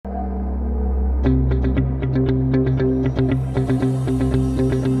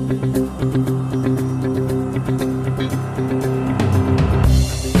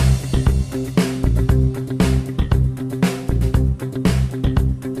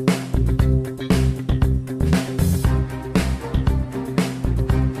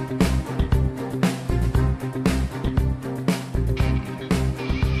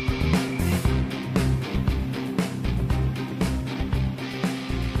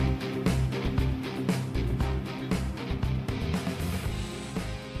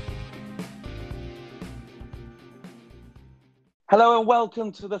Hello and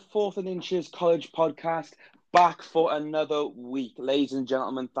welcome to the Fourth and Inches College Podcast, back for another week. Ladies and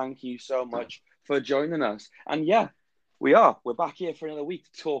gentlemen, thank you so much for joining us. And yeah, we're back here for another week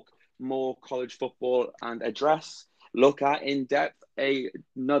to talk more college football and look at in depth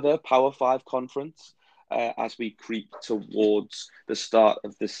another Power 5 conference as we creep towards the start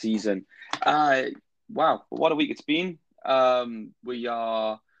of the season. Wow, what a week it's been. We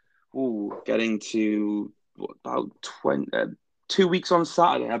are getting to about 2 weeks on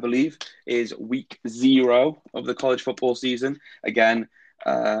Saturday, I believe, is week 0 of the college football season. Again,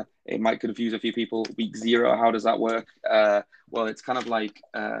 it might confuse a few people. Week 0, how does that work? Well, it's kind of like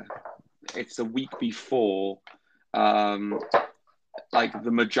it's a week before like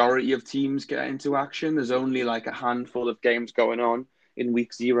the majority of teams get into action. There's only like a handful of games going on in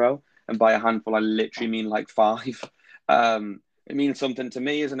week 0. And by a handful, I literally mean like 5. It means something to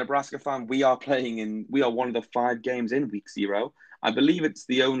me as a Nebraska fan. We are one of the 5 games in week 0. I believe it's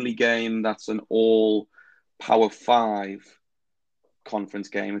the only game that's an all Power 5 conference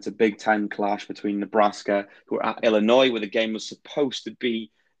game. It's a Big Ten clash between Nebraska, who are at Illinois, where the game was supposed to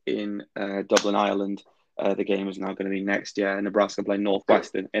be in Dublin, Ireland. The game is now going to be next year. Nebraska play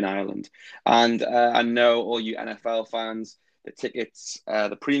Northwestern in Ireland. And I know all you NFL fans, the tickets,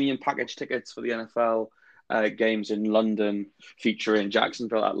 the premium package tickets for the NFL games in London featuring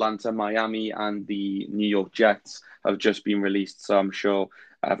Jacksonville, Atlanta, Miami, and the New York Jets have just been released. So I'm sure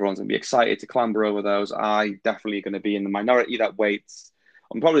everyone's going to be excited to clamber over those. I definitely going to be in the minority that waits.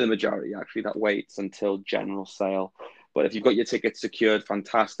 I'm probably the majority, actually, that waits until general sale. But if you've got your tickets secured,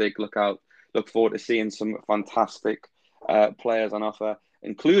 fantastic. Look forward to seeing some fantastic players on offer,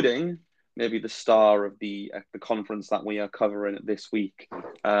 including maybe the star of the conference that we are covering this week,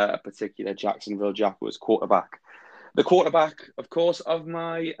 a particular Jacksonville Jaguars quarterback. The quarterback, of course, of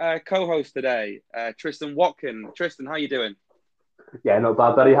my co-host today, Tristan Watkin. Tristan, how you doing? Yeah, not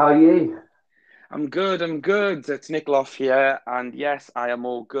bad, buddy. How are you? I'm good. It's Nick Loff here, and yes, I am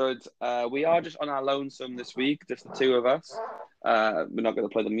all good. We are just on our lonesome this week, just the two of us. We're not going to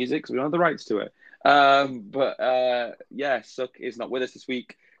play the music because we don't have the rights to it. Suck is not with us this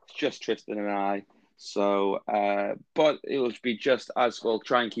week. It's just Tristan and I. So, but it will be just as we'll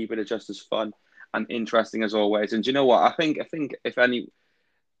try and keep it just as fun and interesting as always. And do you know what? I think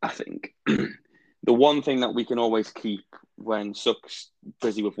the one thing that we can always keep when Suck's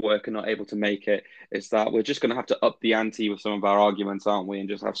busy with work and not able to make it is that we're just going to have to up the ante with some of our arguments, aren't we? And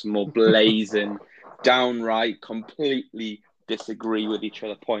just have some more blazing, downright, completely disagree with each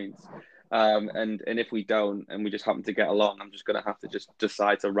other points. And if we don't, and we just happen to get along, I'm just going to have to just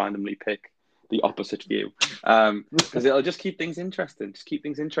decide to randomly pick the opposite view, because it'll just keep things interesting.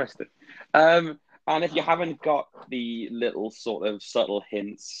 And if you haven't got the little sort of subtle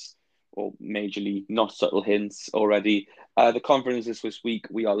hints, or majorly not subtle hints already, the conferences this week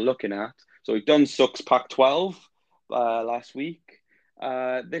we are looking at. So we've done Suck's Pac-12 last week.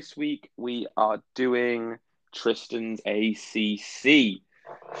 This week we are doing Tristan's ACC,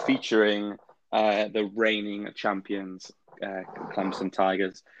 featuring the reigning champions, Clemson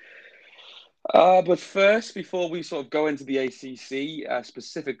Tigers. But first, before we sort of go into the ACC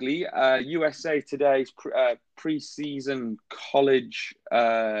specifically, USA Today's preseason college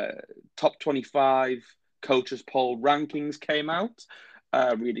top 25 coaches poll rankings came out,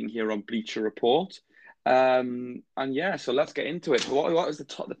 reading here on Bleacher Report. So let's get into it. What is the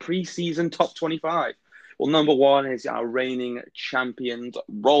preseason top 25? Well, number 1 is our reigning champions,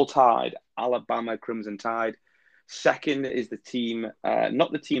 Roll Tide, Alabama Crimson Tide. Second is the team,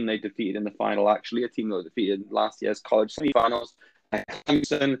 not the team they defeated in the final, actually, a team that was defeated in last year's college semifinals.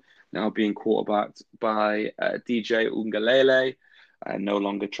 Clemson, now being quarterbacked by DJ Ungalele, no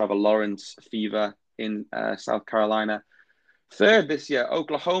longer Trevor Lawrence fever in South Carolina. Third this year,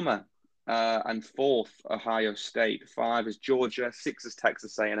 Oklahoma, and 4th, Ohio State. 5 is Georgia, 6 is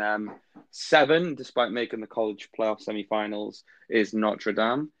Texas A&M. 7, despite making the college playoff semifinals, is Notre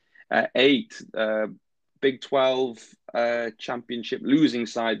Dame. 8, Big 12 championship losing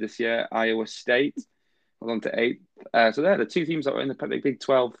side this year, Iowa State. hold on to eighth. So they're the two teams that were in the Big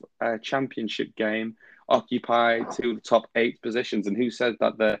 12 championship game occupy two of the top eight positions. And who said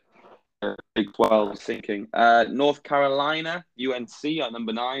that the Big 12 is sinking? North Carolina, UNC at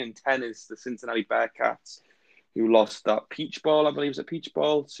number 9, and 10 is the Cincinnati Bearcats, who lost that Peach Bowl, I believe it's a Peach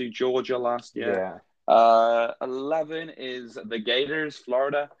Bowl, to Georgia last year. Yeah. 11 is the Gators,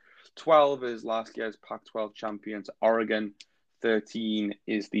 Florida. 12 is last year's Pac-12 champions, Oregon. 13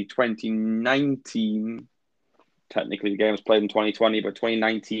 is the 2019, technically the game was played in 2020, but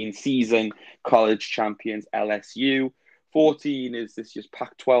 2019 season college champions, LSU. 14 is this year's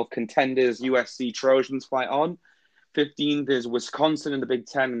Pac-12 contenders, USC Trojans fight on. 15th is Wisconsin in the Big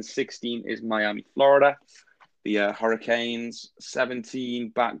Ten, and 16 is Miami, Florida. The Hurricanes. 17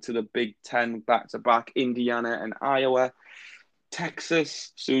 back to the Big Ten, back-to-back, Indiana and Iowa.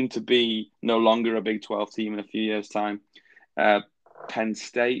 Texas, soon to be no longer a Big 12 team in a few years' time. Penn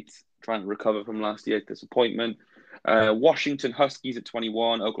State, trying to recover from last year's disappointment. Washington Huskies at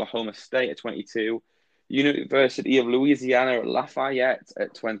 21, Oklahoma State at 22, University of Louisiana at Lafayette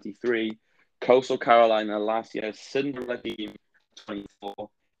at 23, Coastal Carolina, last year's Cinderella team, 24,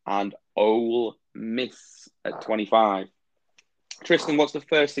 and Ole Miss at 25. Tristan, what's the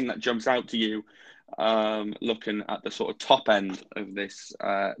first thing that jumps out to you looking at the sort of top end of these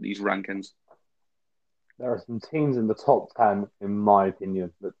rankings? There are some teams in the top 10, in my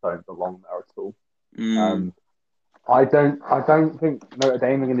opinion, that don't belong there at all. I don't think Notre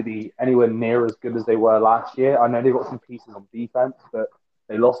Dame are going to be anywhere near as good as they were last year. I know they've got some pieces on defense, but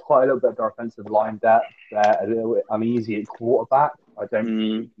they lost quite a little bit of their offensive line depth. They're a little bit uneasy at quarterback. I don't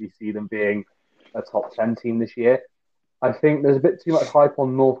really see them being a top 10 team this year. I think there's a bit too much hype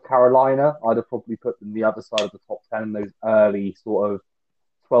on North Carolina. I'd have probably put them the other side of the top 10 in those early sort of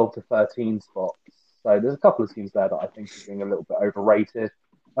 12 to 13 spots. So there's a couple of teams there that I think are being a little bit overrated.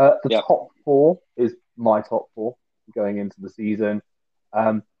 Top four is my top four going into the season.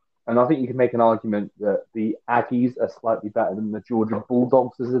 And I think you can make an argument that the Aggies are slightly better than the Georgia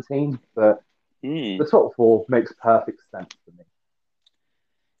Bulldogs as a team, but the top four makes perfect sense for me.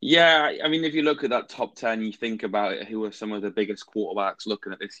 Yeah, I mean, if you look at that top 10, you think about it, who are some of the biggest quarterbacks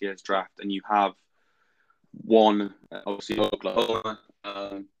looking at this year's draft, and you have one, obviously, Oklahoma,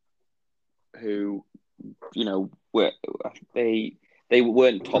 who, they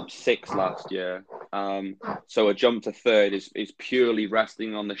weren't top 6 last year. So a jump to third is purely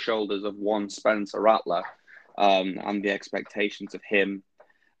resting on the shoulders of one Spencer Rattler and the expectations of him.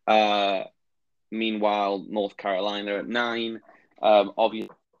 Meanwhile, North Carolina at 9, obviously,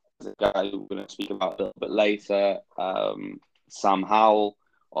 a guy we're going to speak about a little bit later, Sam Howell,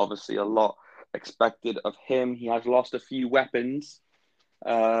 obviously a lot expected of him. He has lost a few weapons.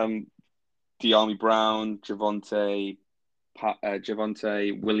 De'Ami Brown, Javonte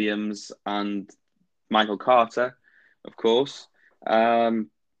Williams, and Michael Carter, of course. But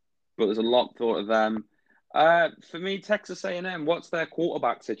there's a lot thought of them. For me, Texas A&M, what's their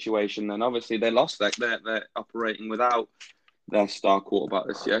quarterback situation then? Obviously, they lost they're operating without their star quarterback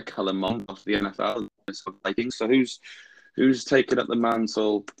this year, Kellen Mond, of the NFL. So who's taken up the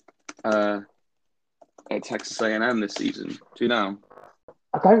mantle at Texas A&M this season? Do you know?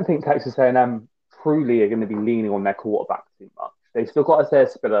 I don't think Texas A&M truly are going to be leaning on their quarterback too much. They've still got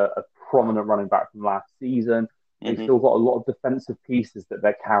a prominent running back from last season. They've still got a lot of defensive pieces that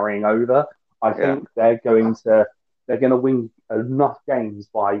they're carrying over. I think they're going to win enough games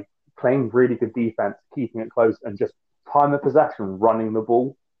by playing really good defense, keeping it close, and just time of possession, running the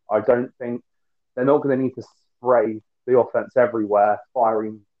ball. I don't think they're not going to need to spray the offense everywhere,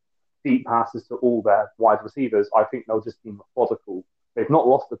 firing deep passes to all their wide receivers. I think they'll just be methodical. They've not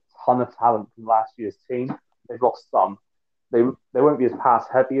lost a ton of talent from last year's team. They've lost some. They won't be as pass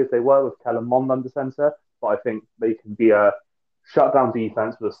heavy as they were with Kellen Mond under center, but I think they can be a shutdown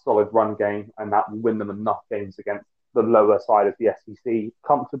defense with a solid run game, and that will win them enough games against the lower side of the SEC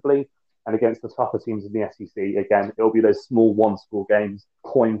comfortably. And against the tougher teams in the SEC, again, it'll be those small one-score games,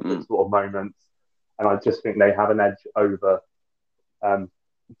 coin flip sort of moments. And I just think they have an edge over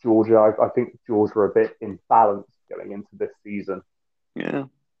Georgia. I think Georgia are a bit imbalanced going into this season. Yeah.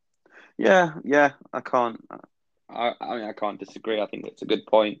 I can't disagree. I think it's a good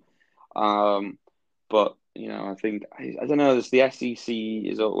point. But I think I don't know. The SEC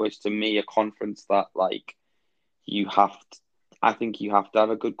is always to me a conference that I think you have to have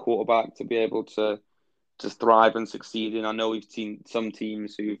a good quarterback to be able to thrive and succeed. And I know we've seen some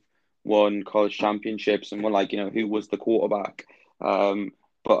teams who've won college championships and we're who was the quarterback?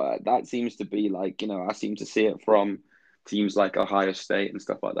 But that seems to be I seem to see it from teams like Ohio State and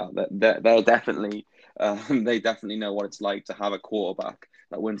stuff like that. They'll definitely they definitely know what it's like to have a quarterback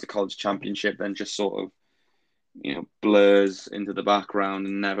that wins a college championship, then just sort of blurs into the background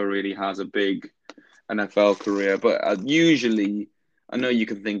and never really has a big NFL career. But usually, I know you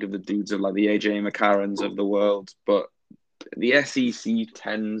can think of the dudes of like the AJ McCarrons of the world, but the SEC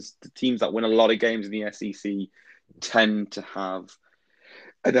the teams that win a lot of games in the SEC tend to have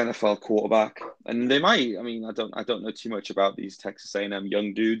an NFL quarterback, and they might. I mean, I don't know too much about these Texas A&M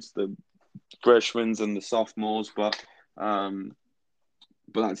young dudes, the freshmen and the sophomores, but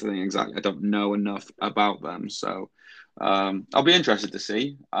that's the thing exactly. I don't know enough about them, so I'll be interested to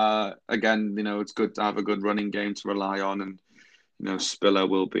see. Again, it's good to have a good running game to rely on, and Spiller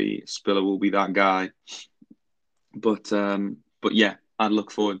will be that guy. But yeah, I look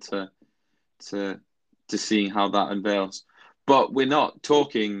forward to seeing how that unveils. But we're not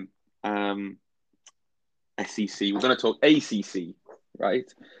talking SEC. We're going to talk ACC,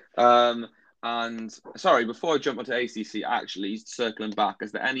 right? And sorry, before I jump onto ACC, actually circling back,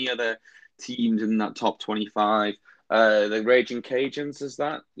 is there any other teams in that top 25? The Raging Cajuns, is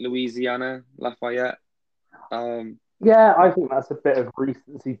that Louisiana, Lafayette? Yeah, I think that's a bit of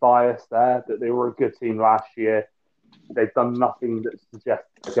recency bias there, that they were a good team last year. They've done nothing that suggests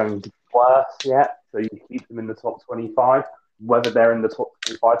they're going to be worse yet, so you keep them in the top 25. Whether they're in the top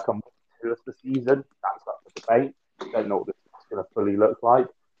 25 come to us the season, that's up for debate. Don't know what this is going to fully look like.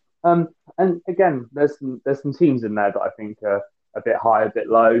 And again, there's some teams in there that I think are a bit high, a bit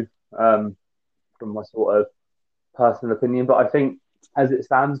low, from my sort of personal opinion. But I think as it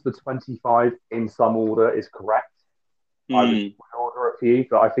stands, the 25 in some order is correct. I would order a few,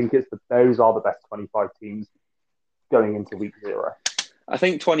 but I think those are the best 25 teams going into week 0. I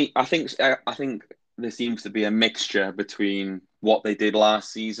think there seems to be a mixture between what they did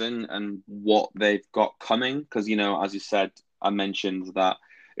last season and what they've got coming. Because as you said, I mentioned that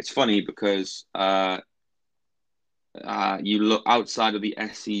it's funny because you look outside of the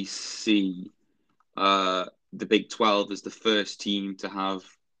SEC, the Big 12 is the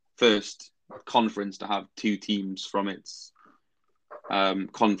first conference to have 2 teams from its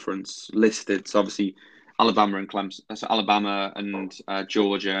conference listed. So obviously, Alabama and Clemson, so Alabama and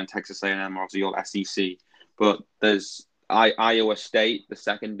Georgia and Texas A&M are obviously all SEC. But there's Iowa State, the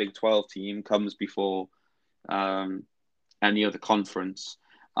second Big 12 team, comes before any other conference.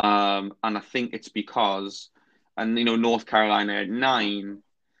 And I think it's because, and North Carolina at 9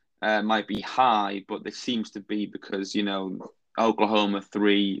 might be high, but it seems to be because Oklahoma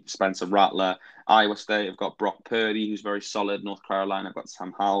 3, Spencer Rattler. Iowa State have got Brock Purdy, who's very solid. North Carolina have got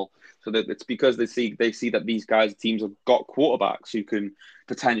Sam Howell. So that it's because they see that these teams have got quarterbacks who can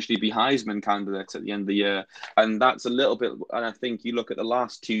potentially be Heisman candidates at the end of the year, and that's a little bit. And I think you look at the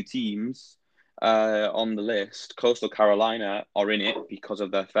last 2 teams on the list. Coastal Carolina are in it because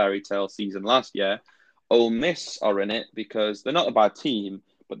of their fairy tale season last year. Ole Miss are in it because they're not a bad team,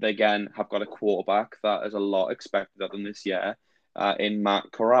 but they again have got a quarterback that is a lot expected of them this year in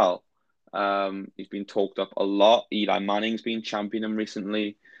Matt Corral. He's been talked up a lot. Eli Manning's been championing him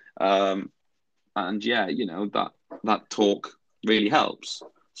recently. And yeah, that talk really helps.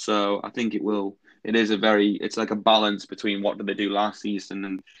 So I think it's like a balance between what did they do last season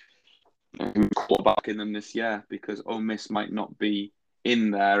and quarterbacking them this year, because Ole Miss might not be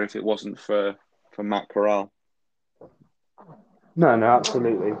in there if it wasn't for Matt Corral. No,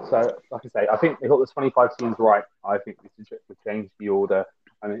 absolutely. So, like I say, I think they got the 25 teams right. I think we should change the order.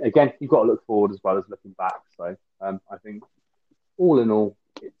 I mean, again, you've got to look forward as well as looking back. So, I think all in all,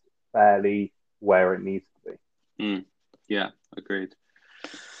 it's fairly where it needs to be. Yeah, agreed.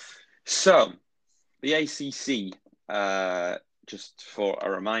 So, the ACC, just for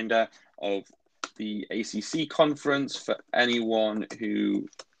a reminder of the ACC conference for anyone who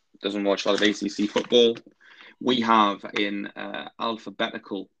doesn't watch a lot of ACC football. We have in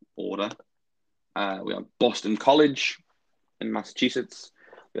alphabetical order, we have Boston College in Massachusetts.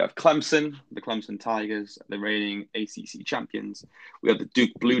 We have Clemson, the Clemson Tigers, the reigning ACC champions. We have the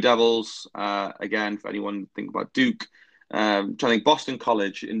Duke Blue Devils. Again, for anyone think about Duke, trying to think Boston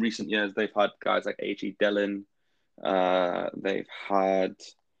College. In recent years, they've had guys like A.J. Dillon. They've had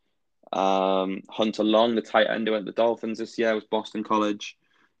Hunter Long, the tight end who went to the Dolphins this year, was Boston College.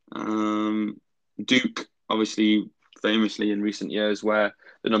 Duke, obviously, famously in recent years, where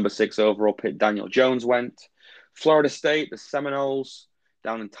the number 6 overall pick Daniel Jones went. Florida State, the Seminoles,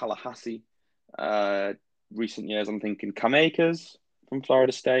 down in Tallahassee. Recent years, I'm thinking Cam Akers from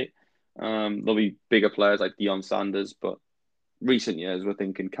Florida State. There'll be bigger players like Deion Sanders, but recent years, we're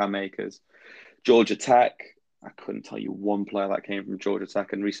thinking Cam Akers. Georgia Tech, I couldn't tell you one player that came from Georgia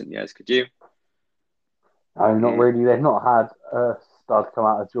Tech in recent years. Could you? Not really. They've not had a stud come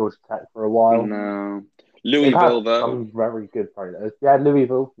out of Georgia Tech for a while. No. Louisville, though. Some very good players. Yeah,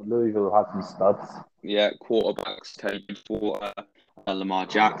 Louisville. Louisville have some studs. Yeah, quarterbacks, Teddy Bridgewater, Lamar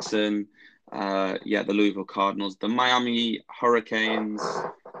Jackson. The Louisville Cardinals, the Miami Hurricanes.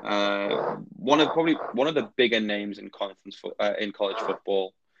 One of the bigger names in in college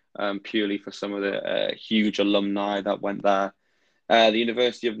football, purely for some of the huge alumni that went there. The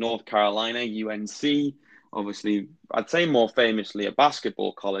University of North Carolina, UNC. Obviously, I'd say more famously a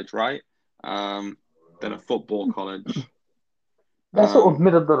basketball college, right? Than a football college. They're sort of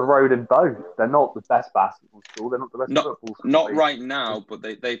middle of the road in both. They're not the best basketball school. They're not the best Not football school. not right now, but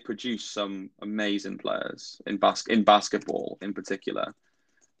they produce some amazing players in basketball in particular,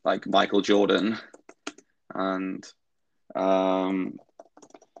 like Michael Jordan, and I'm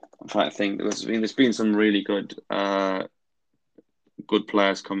trying to think. There's been some really good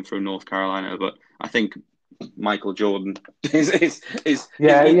players come through North Carolina, but I think Michael Jordan is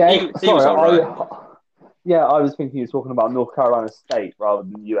Yeah, yeah. he was Sorry, all right. I was thinking you were talking about North Carolina State rather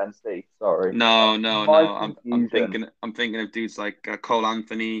than UNC. Sorry, No, no, my no. confusion. I'm thinking of dudes like Cole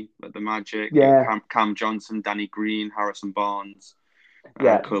Anthony at the Magic, Yeah, Cam Johnson, Danny Green, Harrison Barnes,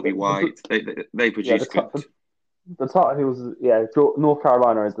 yeah, Kobe White. They yeah. produce good. The Tar Heels, yeah. North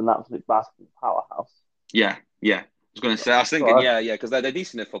Carolina is an absolute basketball powerhouse. Yeah, yeah. I was thinking, So, yeah, because they're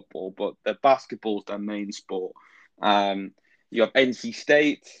decent at football, but their basketball's their main sport. You have NC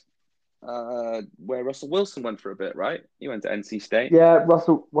State, where Russell Wilson went for a bit, right? He went to NC State. yeah,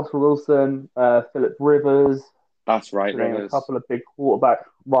 Russell Wilson, Philip Rivers, That's right, to name a Rivers. couple of big quarterbacks.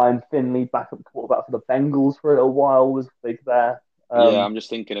 Ryan Finley, backup quarterback for the Bengals for a little while, was big there. Yeah, I'm just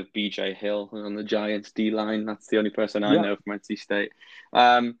thinking of BJ Hill on the Giants D line. That's the only person I Yeah, know from NC State.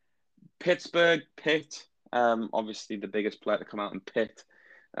 Um, Pittsburgh, Pitt, obviously the biggest player to come out in Pitt,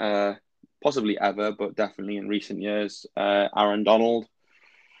 uh, possibly ever, but definitely in recent years. Aaron Donald.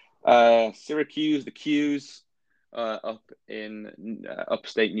 Syracuse, the Qs, up in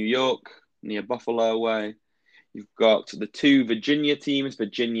upstate New York, near Buffalo way. You've got the two Virginia teams,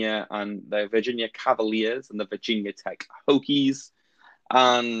 Virginia and the Virginia Cavaliers and the Virginia Tech Hokies,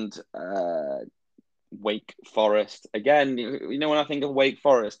 and Wake Forest. Again, when I think of Wake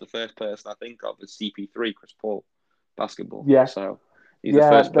Forest, the first person I think of is CP3, Chris Paul, basketball. yeah, So he's the yeah.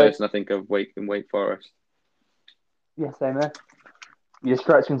 first person I think of Wake Forest. Yeah, same there. You're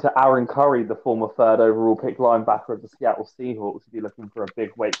stretching to Aaron Curry, the former third overall pick linebacker of the Seattle Seahawks, to be looking for a big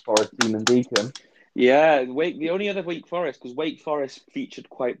Wake Forest Demon Deacon. Yeah, the only other Wake Forest, because Wake Forest featured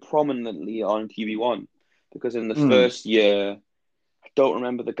quite prominently on TV1, because in the Mm, first year, I don't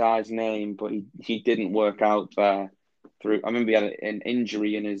remember the guy's name, but he didn't work out there through. I remember he had an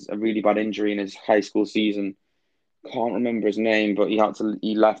injury a really bad injury in his high school season. Can't remember his name, but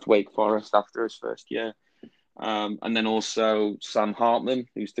he left Wake Forest after his first year. And then also Sam Hartman,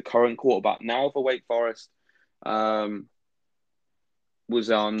 who's the current quarterback now for Wake Forest. Was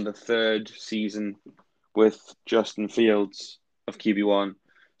on the third season with Justin Fields of QB1.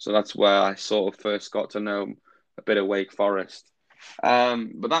 So that's where I sort of first got to know a bit of Wake Forest.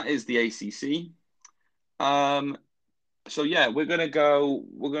 But that is the ACC. So yeah, we're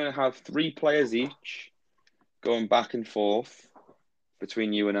gonna have three players each going back and forth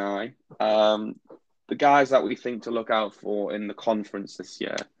between you and I. The guys that we think to look out for in the conference this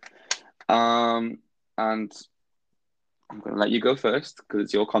year. And I'm going to let you go first because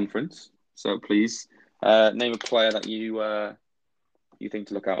it's your conference. So please name a player that you think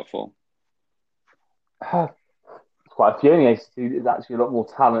to look out for. quite a few in the ACC. There's actually a lot more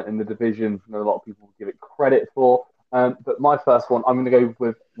talent in the division than a lot of people give it credit for. But my first one, I'm going to go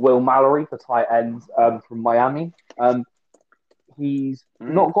with Will Mallory, the tight end from Miami. He's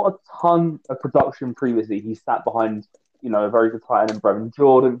not got a ton of production previously. He sat behind, a very good tight end in Brevin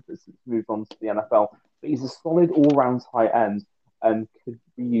Jordan, that's moved on to the NFL. But he's a solid all-round tight end and could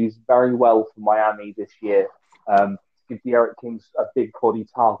be used very well for Miami this year. To give Derek King a big body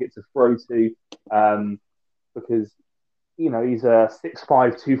target to throw to, because he's a 6'5",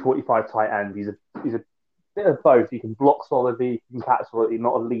 245 tight end. He's a bit of both. He can block solidly, he can catch solidly,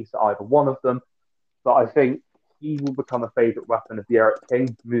 not elite at either one of them. But I think he will become a favourite weapon of the Eric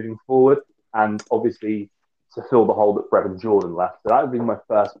King moving forward, and obviously to fill the hole that Brevin Jordan left. So that would be my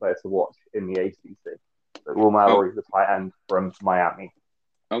first player to watch in the ACC. But Will Oh, Mallory, the tight end from Miami.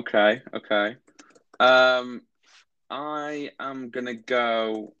 okay. I am gonna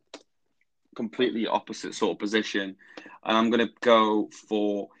go completely opposite sort of position, and I'm gonna go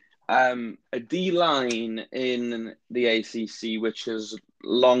for a D line in the ACC, which has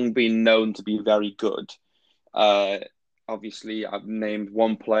long been known to be very good. Uh, Obviously, I've named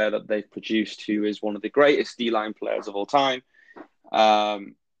one player that they've produced who is one of the greatest D line players of all time,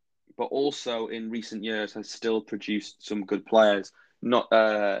 but also in recent years has still produced some good players. Not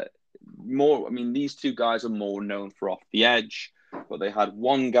more. I mean, these two guys are more known for off the edge, but they had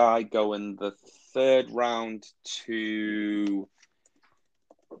one guy go in the third round to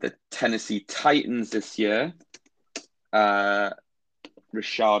the Tennessee Titans this year, Rashad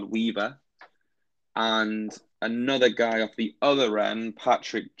Weaver, and another guy off the other end,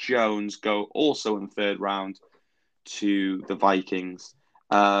 Patrick Jones, go also in third round to the Vikings.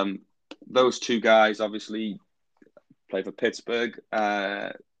 Those two guys obviously play for Pittsburgh.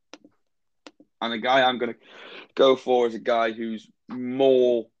 And a guy I'm going to go for is a guy who's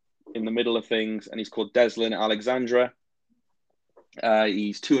more in the middle of things, and he's called Deslin Alexandra.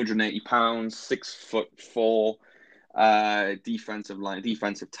 He's 280 pounds, 6'4",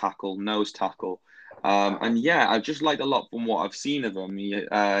 defensive tackle, nose tackle. And yeah, I just like a lot from what I've seen of him.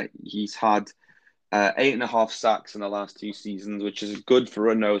 He's had 8.5 sacks in the last 2 seasons, which is good for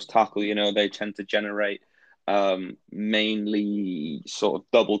a nose tackle. You know, they tend to generate mainly sort of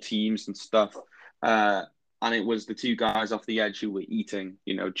double teams and stuff. And it was the two guys off the edge who were eating,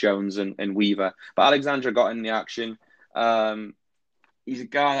 you know, Jones and Weaver. But Alexandra got in the action. He's a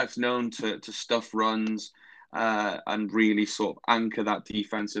guy that's known to stuff runs and really sort of anchor that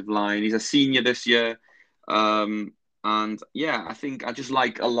defensive line. He's a senior this year. And yeah, I think I just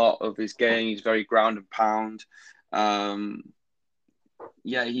like a lot of his game. He's very ground and pound.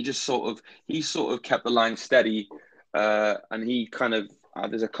 Yeah, he sort of kept the line steady. And he kind of,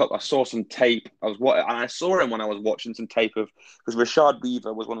 there's a couple, I saw some tape. I saw him when I was watching some tape because Rashad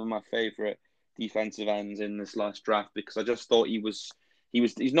Weaver was one of my favorite defensive ends in this last draft, because I just thought he's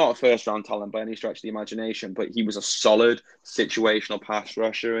not a first round talent by any stretch of the imagination, but he was a solid situational pass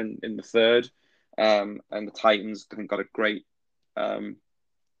rusher in the third. And the Titans, I think, got a great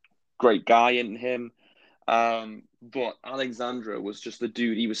guy in him. But Alexandra was just the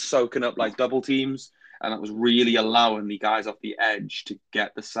dude. He was soaking up like double teams, and that was really allowing the guys off the edge to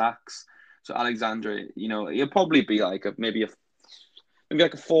get the sacks. So Alexandra, you know, he'll probably be like maybe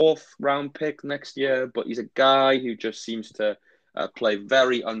like a 4th round pick next year, but he's a guy who just seems to play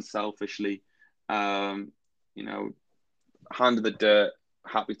very unselfishly. You know, hand of the dirt,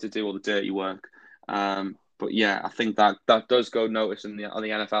 happy to do all the dirty work. But yeah, I think that does go notice on the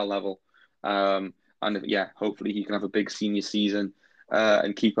NFL level. And yeah, hopefully he can have a big senior season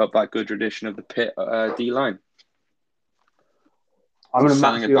and keep up that good tradition of the Pitt D line. I'm going to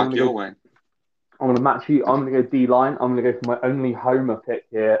match you. I'm going to match you. I'm going to go D line. I'm going to go for my only homer pick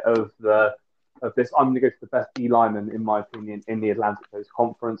here of this. I'm going to go for the best D lineman, in my opinion, in the Atlantic Coast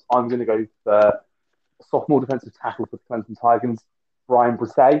Conference. I'm going to go for sophomore defensive tackle for the Clemson Tigers, Brian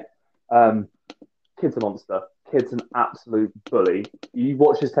Brisset. Kid's a monster. Kid's an absolute bully. You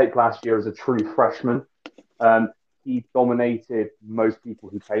watched his tape last year as a true freshman. He dominated most people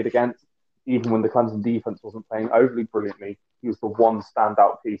he played against. Even when the Clemson defense wasn't playing overly brilliantly, he was the one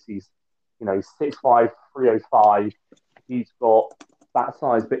standout piece. He's, 6'5", 305. He's got that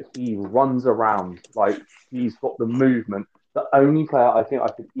size, but he runs around. Like, he's got the movement. The only player I think I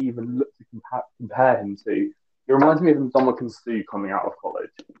could even look to compare him to, he reminds me of Dominican Sue coming out of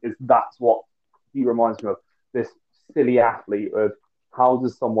college. That's what he reminds me of. This silly athlete of how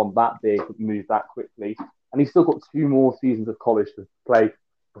does someone that big move that quickly? And he's still got 2 more seasons of college to play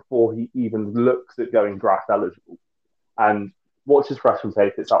before he even looks at going draft eligible. And watch his freshman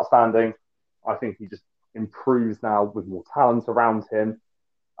tape. It's outstanding. I think he just improves now with more talent around him.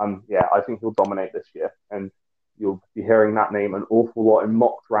 Yeah, I think he'll dominate this year. And you'll be hearing that name an awful lot in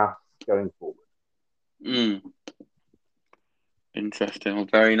mock drafts going forward. Interesting. Well,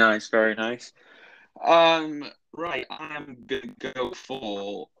 very nice. Very nice. Right, I'm going to go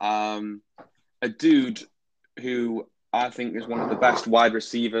for a dude who I think is one of the best wide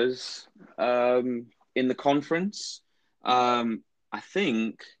receivers in the conference. I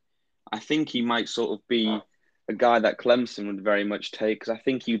think he might sort of be a guy that Clemson would very much take, because I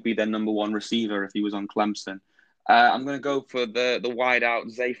think he'd be their number 1 receiver if he was on Clemson. I'm going to go for the wideout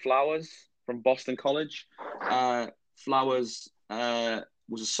Zay Flowers from Boston College. Flowers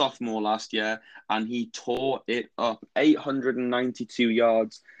was a sophomore last year, and he tore it up. 892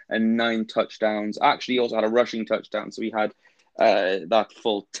 yards and 9 touchdowns. Actually, he also had a rushing touchdown, so he had that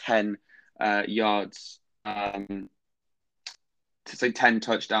full 10 yards. To say 10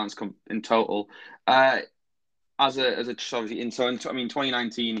 touchdowns in total. In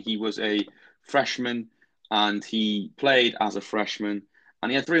 2019 he was a freshman, and he played as a freshman, and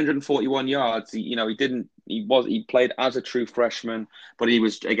he had 341 yards. He played as a true freshman, but he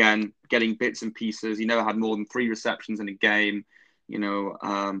was, again, getting bits and pieces. He never had more than 3 receptions in a game,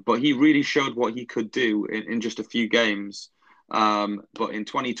 but he really showed what he could do in just a few games. But in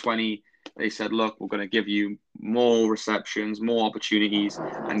 2020, they said, look, we're going to give you more receptions, more opportunities.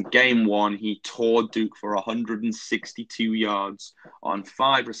 And game one, he tore Duke for 162 yards on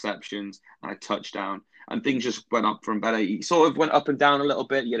 5 receptions and a touchdown. And things just went up from better. He sort of went up and down a little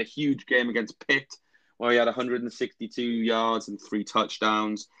bit. He had a huge game against Pitt where he had 162 yards and 3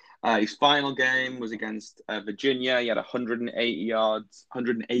 touchdowns. His final game was against Virginia. He had 180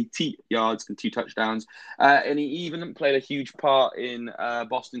 yards and 2 touchdowns. And he even played a huge part in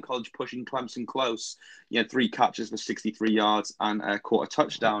Boston College pushing Clemson close. He had 3 catches for 63 yards and caught a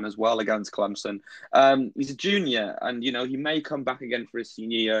touchdown as well against Clemson. He's a junior, and he may come back again for his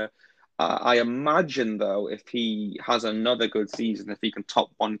senior year. I imagine, though, if he has another good season, if he can top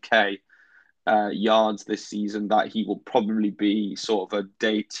 1K yards this season, that he will probably be sort of a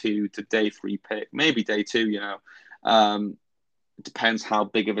day 2 to day 3 pick, maybe day 2. It depends how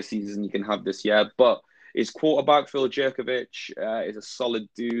big of a season you can have this year. But his quarterback Phil Jerkovich is a solid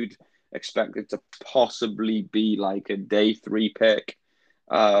dude, expected to possibly be like a day 3 pick.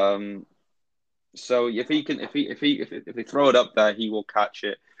 So if they throw it up there, he will catch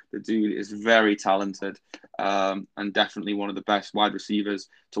it. The dude is very talented and definitely one of the best wide receivers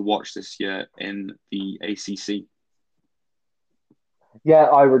to watch this year in the ACC. Yeah,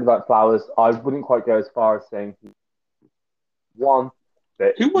 I really like Flowers. I wouldn't quite go as far as saying one,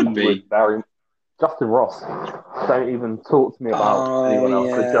 but Who would be? Very Justin Ross. Don't even talk to me about anyone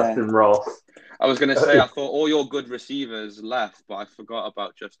else but Justin Ross. I was going to say, I thought all your good receivers left, but I forgot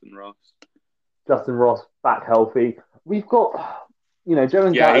about Justin Ross. Justin Ross back healthy. We've got... Joe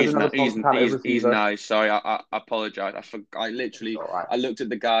he's nice. Sorry, I apologize. I literally I looked at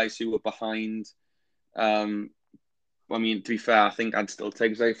the guys who were behind. To be fair, I think I'd still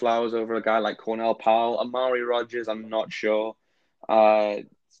take Zay Flowers over a guy like Cornell Powell. Amari Rodgers, I'm not sure.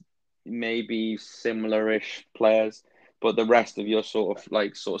 Maybe similar-ish players, but the rest of your sort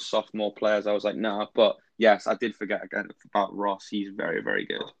of sophomore players, I was like, nah. But yes, I did forget again about Ross. He's very, very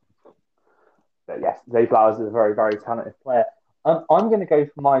good. But yes, Zay Flowers is a very, very talented player. I'm going to go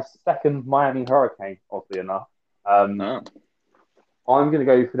for my second Miami Hurricane, oddly enough. I'm going to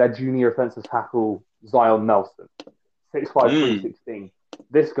go for their junior offensive tackle, Zion Nelson, 6'5", 316.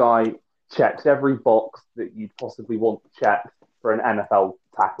 This guy checks every box that you'd possibly want to check for an NFL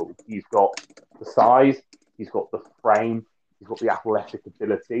tackle. He's got the size, he's got the frame, he's got the athletic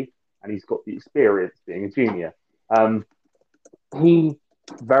ability, and he's got the experience being a junior. He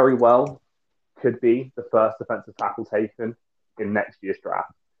very well could be the first defensive tackle taken in next year's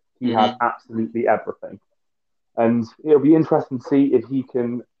draft. He has absolutely everything. And it'll be interesting to see if he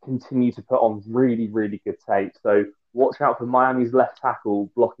can continue to put on really, really good tape. So watch out for Miami's left tackle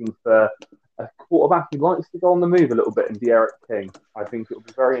blocking for a quarterback who likes to go on the move a little bit in De'Aaron King. I think it will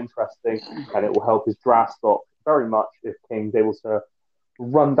be very interesting, and it will help his draft stock very much if King's able to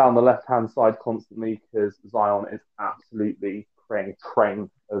run down the left-hand side constantly, because Zion is absolutely creating a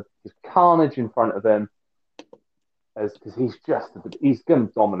train of just carnage in front of him. Because he's going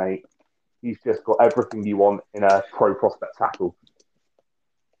to dominate. He's just got everything you want in a pro prospect tackle.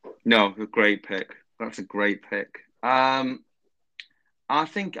 No, a great pick. That's a great pick. I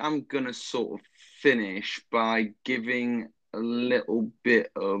think I'm going to sort of finish by giving a little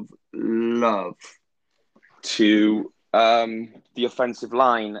bit of love to the offensive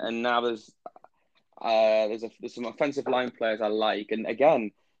line. And now there's some offensive line players I like. And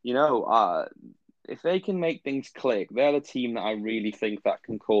again, if they can make things click, they're the team that I really think that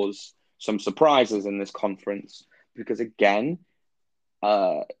can cause some surprises in this conference. Because again,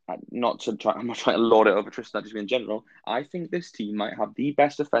 I'm not trying to lord it over Tristan in general. I think this team might have the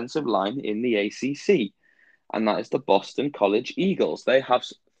best offensive line in the ACC, and that is the Boston College Eagles. They have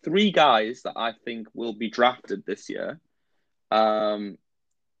 3 guys that I think will be drafted this year, and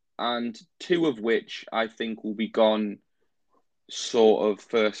 2 of which I think will be gone sort of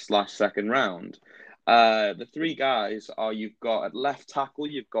first/second round. The 3 guys are, you've got at left tackle,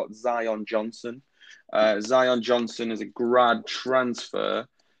 you've got Zion Johnson. Zion Johnson is a grad transfer.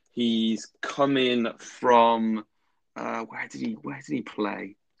 He's coming from where did he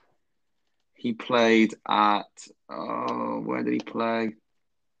play? He played at where did he play?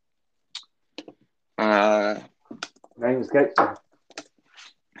 Name escapes.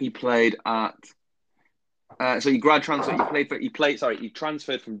 He played at so he grad transfer. He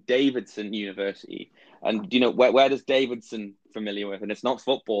transferred from Davidson University. And do you know where does Davidson familiar with? And it's not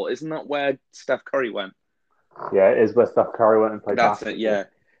football. Isn't that where Steph Curry went? Yeah, it is where Steph Curry went and played basketball. That's it, yeah.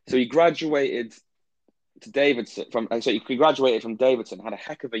 So he graduated to Davidson he graduated from Davidson, had a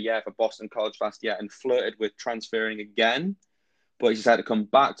heck of a year for Boston College last year, and flirted with transferring again. But he decided to come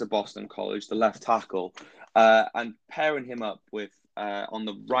back to Boston College, the left tackle, and pairing him up with On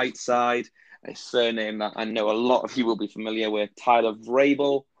the right side, a surname that I know a lot of you will be familiar with, Tyler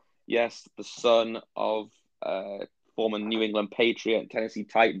Vrabel. Yes, the son of former New England Patriot, Tennessee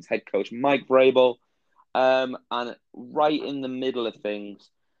Titans head coach Mike Vrabel. And right in the middle of things,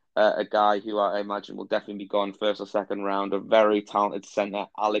 a guy who I imagine will definitely be gone first or second round, a very talented center,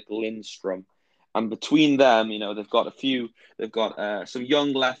 Alec Lindstrom. And between them, they've got some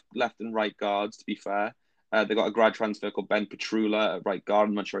young left and right guards, to be fair. They've got a grad transfer called Ben Petrula at right guard.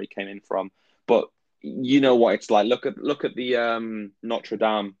 I'm not sure he came in from, but you know what it's like. Look at the Notre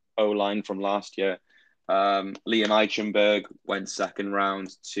Dame O-line from last year. Liam Eichenberg went second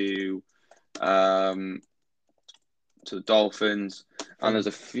round to the Dolphins, and there's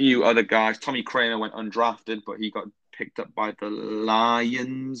a few other guys. Tommy Kramer went undrafted, but he got picked up by the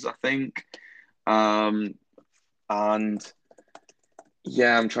Lions, I think. And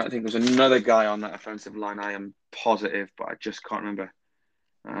yeah, I'm trying to think. There's another guy on that offensive line. I am positive, but I just can't remember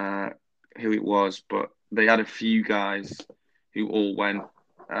who it was. But they had a few guys who all went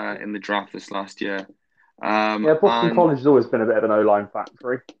in the draft this last year. Boston College has always been a bit of an O-line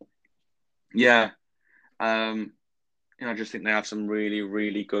factory. Yeah. I just think they have some really,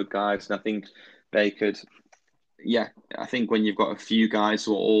 really good guys. And I think they could, I think when you've got a few guys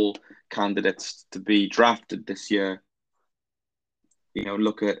who are all candidates to be drafted this year,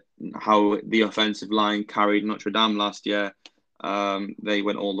 look at how the offensive line carried Notre Dame last year. They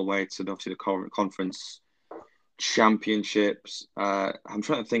went all the way to the conference championships. I'm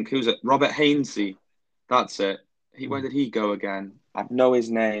trying to think, who's it? Robert Hainsey. That's it. Where did he go again? I know his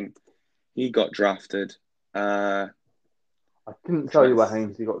name. He got drafted. I couldn't tell you where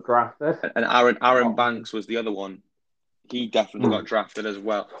Hainsey got drafted. And Aaron Banks was the other one. He definitely got drafted as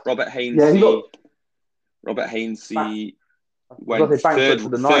well. Robert Hainsey. Robert Hainsey went third to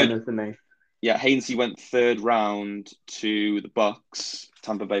the Niners, didn't he? Yeah, Hainsey went third round to the Bucks,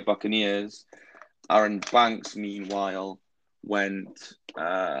 Tampa Bay Buccaneers. Aaron Banks, meanwhile, went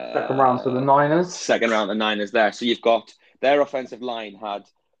second round to the Niners. Second round to the Niners there. So you've got their offensive line had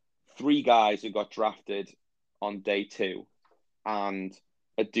 3 guys who got drafted on day 2, and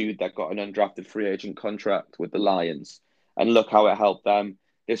a dude that got an undrafted free agent contract with the Lions. And look how it helped them.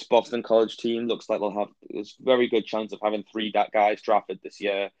 This Boston College team looks like they'll have a very good chance of having 3 guys drafted this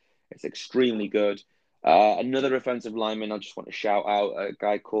year. It's extremely good. Another offensive lineman I just want to shout out, a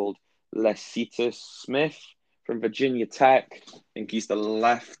guy called Lecitus Smith from Virginia Tech. I think he's the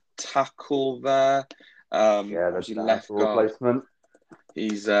left tackle there. That's left guard. Replacement.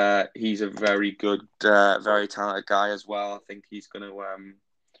 He's a very good, very talented guy as well. I think he's going to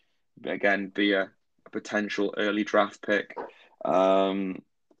again be a potential early draft pick. I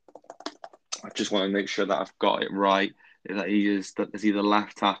just want to make sure that I've got it right. That is either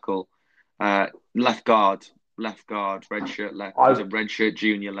left tackle, left guard, redshirt left. He's a redshirt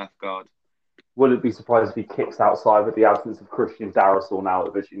junior left guard. Wouldn't be surprised if he kicks outside with the absence of Christian Darrisaw now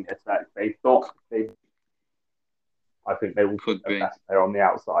at Virginia Tech. I think they will put the best player on the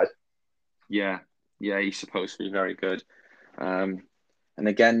outside. Yeah, he's supposed to be very good. And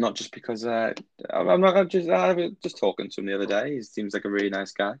again, not just because I'm just talking to him the other day. He seems like a really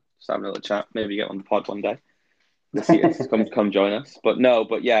nice guy. Just having a little chat. Maybe get on the pod one day. Let's see it. Come join us. But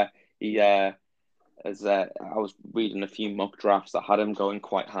yeah, he as I was reading a few mock drafts that had him going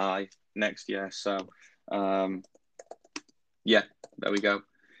quite high next year. So there we go.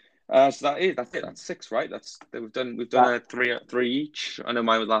 So that's it. That's 6, right? We've done a three each. I know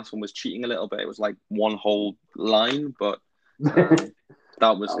my last one was cheating a little bit. It was like one whole line, but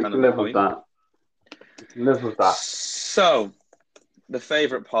that was kind of the point. Live with that. So the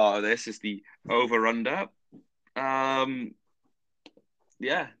favorite part of this is the over/under.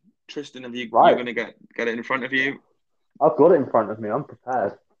 Tristan, you're going to get it in front of you? I've got it in front of me. I'm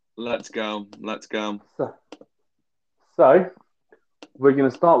prepared. Let's go. So we're going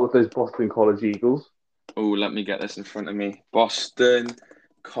to start with those Boston College Eagles. Oh, let me get this in front of me. Boston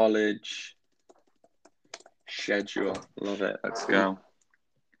College schedule. Love it. Let's go.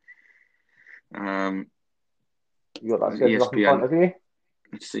 You got that schedule up in front of you?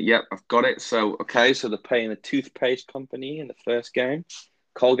 Let's see. Yep, I've got it. So they're playing a toothpaste company in the first game.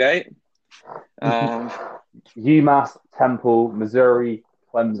 Colgate. UMass, Temple, Missouri,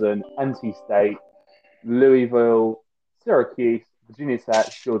 Clemson, NC State, Louisville, Syracuse, Virginia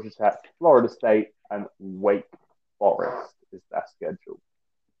Tech, Georgia Tech, Florida State, and Wake Forest is their schedule.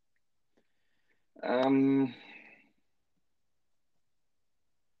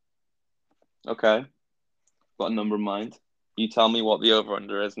 Okay. Got a number in mind. You tell me what the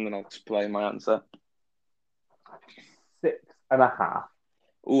over-under is, and then I'll explain my answer. 6.5.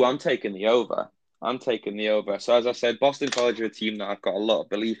 Ooh, I'm taking the over. I'm taking the over. So as I said, Boston College are a team that I've got a lot of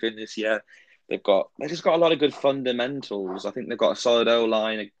belief in this year. They just got a lot of good fundamentals. I think they've got a solid O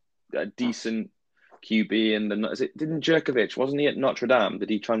line, a decent QB, and didn't Jerkovich, wasn't he at Notre Dame? Did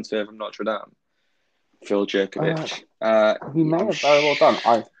he transfer from Notre Dame? Phil Uh, Jerkovich. he may have very well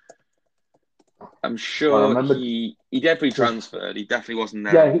done. I'm I sure remember. he definitely transferred. He definitely wasn't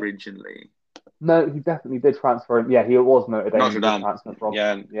there Yeah, originally. no, he definitely did transfer. Yeah, he was Notre Dame. Notre He did Dame. transfer from.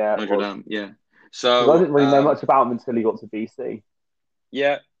 Yeah, Yeah, it Notre was. Dame. Yeah. Because I So didn't really know much about him until he got to BC.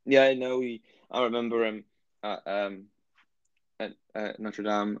 yeah, yeah, no, I remember him at, at Notre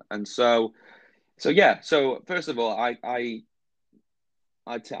Dame, and so yeah. So first of all, I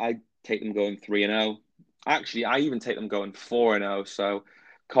take them going 3-0. Actually, I even take them going 4-0. So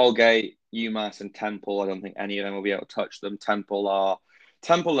Colgate, UMass, and Temple. I don't think any of them will be able to touch them. Temple are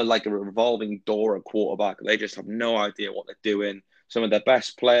like a revolving door at quarterback. They just have no idea what they're doing. Some of their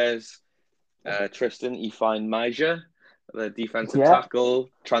best players, Tristan Ifeanyi, the defensive Yeah, tackle,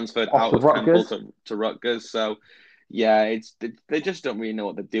 transferred off out to of Temple Rutgers. to Rutgers. So yeah, they just don't really know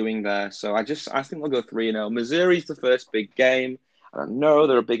what they're doing there. So I think they'll go 3-0. Missouri's the first big game. I know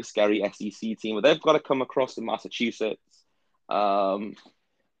they're a big scary SEC team, but they've got to come across to Massachusetts. And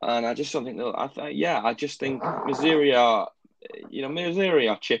I just don't think they'll. I just think Missouri are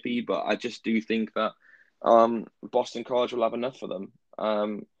chippy, but I just do think that Boston College will have enough for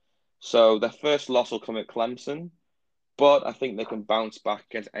them. So their first loss will come at Clemson, but I think they can bounce back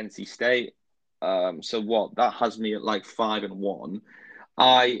against NC State. So what that has me at like 5-1.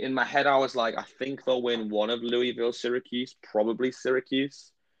 In my head I was like, I think they'll win one of Louisville, Syracuse, probably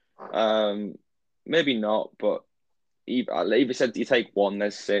Syracuse. Um, Maybe not, but either said you take one,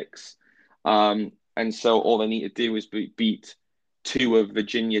 there's six. And so all they need to do is beat two of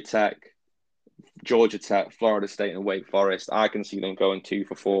Virginia Tech, Georgia Tech, Florida State, and Wake Forest. I can see them going 2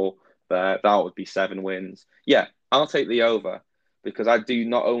 for 4 there. That would be 7 wins. Yeah, I'll take the over because I do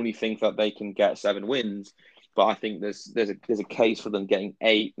not only think that they can get 7 wins, but I think there's a case for them getting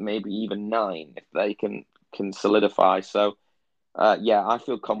 8, maybe even 9 if they can solidify. So yeah, I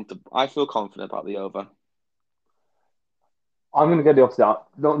feel comfortable. I feel confident about the over. I'm going to go the opposite.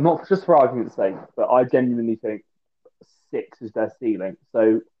 Not just for argument's sake, but I genuinely think 6 is their ceiling.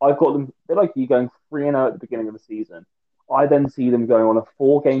 So I've got them, they're like you going 3-0 at the beginning of the season. I then see them going on a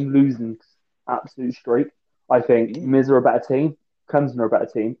 4-game losing absolute streak. I think Mm. Miz are a better team, Clemson are a better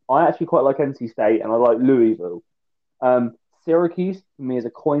team. I actually quite like NC State and I like Louisville. Syracuse, for me, is a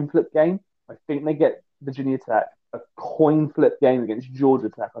coin flip game. I think they get Virginia Tech, a coin flip game against Georgia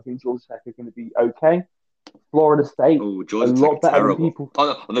Tech. I think Georgia Tech are going to be okay. Florida State, Oh, a Georgia Tech lot are better than terrible. people. Oh,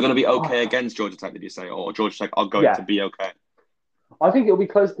 no, they're going to be Oh, okay against Georgia Tech, did you say? Or Georgia Tech are going to yeah, be okay? I think it'll be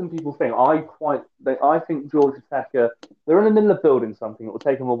closer than people think. I think Georgia Tech they're in the middle of building something. It will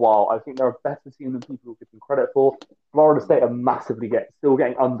take them a while. I think they're a better team than people give them credit for. Florida State are still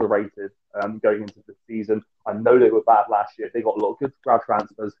getting underrated going into the season. I know they were bad last year. They got a lot of good grad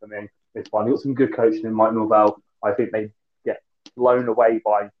transfers coming. They finally got some good coaching in Mike Norvell. I think they get blown away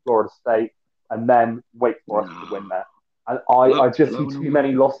by Florida State, and then Wake Forest to win No. there. And I just see Blown too many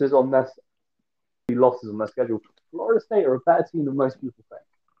away. losses on their schedule. Florida State are a better team than most people think.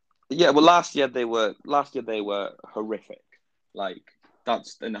 Yeah, well, last year they were horrific. Like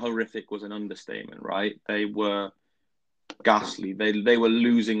and horrific was an understatement, right? They were ghastly. They were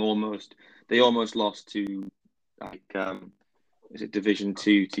losing almost. They almost lost to like is it Division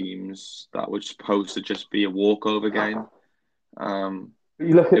 2 teams that were supposed to just be a walkover game. Um, But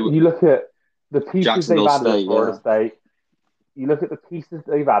you look they at were you look at the pieces they've Jacksonville added at State, Florida yeah. State. You look at the pieces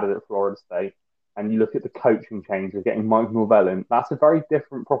they've added at Florida State, and you look at the coaching change of getting Mike Norvell in. That's a very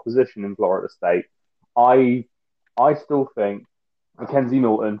different proposition in Florida State. I I still think Mackenzie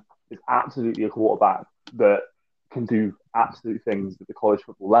Milton is absolutely a quarterback that can do absolute things at the college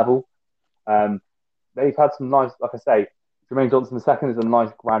football level. Um, they've had some nice, like I say, Jermaine Johnson II is a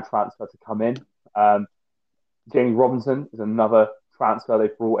nice grad transfer to come in. Um, Jamie Robinson is another transfer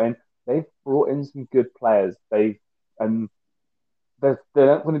they've brought in. They've brought in some good players. And they're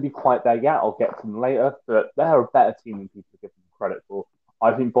not going to be quite there yet. I'll get to them later, but they're a better team than people give them credit for.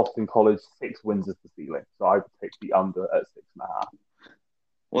 I think Boston College 6 wins is the ceiling, so I would take the under at 6.5.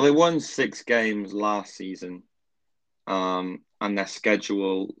 Well, they won 6 games last season, and their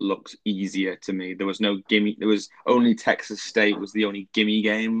schedule looks easier to me. There was no gimme. There was only Texas State was the only gimme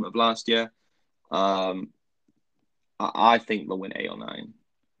game of last year. Um, I think they'll win 8 or 9.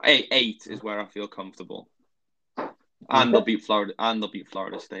 Eight is where I feel comfortable, and they'll Okay. beat Florida. And they'll beat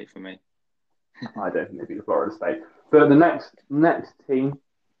Florida State for me. I don't think they beat Florida State. But the next team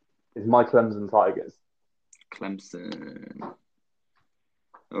is my Clemson Tigers. Clemson.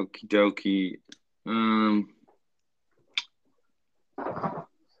 Okie dokie. Um,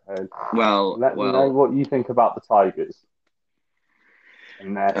 So well, let me know well. what you think about the Tigers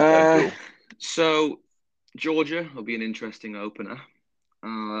and their Uh, schedule. so Georgia will be an interesting opener.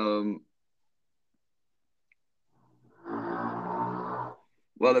 Um,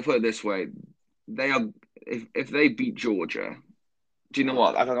 well, they put it this way: they are if they beat Georgia. Do you know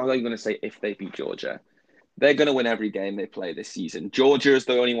what? I'm not even going to say if they beat Georgia. They're going to win every game they play this season. Georgia is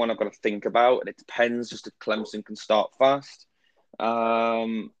the only one I've got to think about, and it depends just if Clemson can start fast.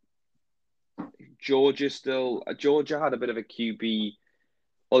 Um, Georgia had a bit of a QB.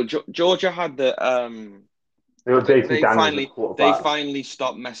 Well, Georgia had They got JT they Daniels as finally they quarterback. finally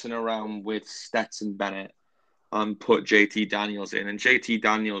stopped messing around with Stetson Bennett and put JT Daniels in, and JT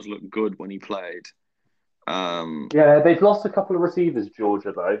Daniels looked good when he played. Um, Yeah, they've lost a couple of receivers,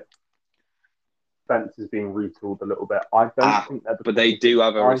 Georgia, though. Fence is being retooled a little bit. I don't think they're the but they quickest do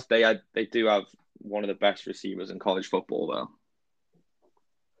have side. they do have one of the best receivers in college football, though.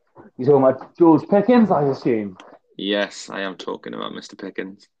 You're talking about George Pickens, I assume. Yes, I am talking about Mr.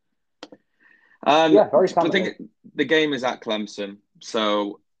 Pickens. Yeah, very But talented. the game is at Clemson,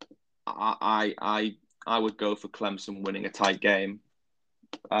 so I would go for Clemson winning a tight game.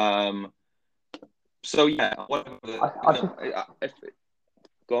 Um, so yeah, whatever. I think If,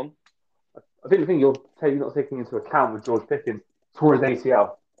 go on. I think the thing you're not taking into account with George Pickens tore his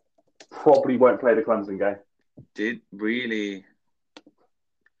ACL. Probably won't play the Clemson game. Did really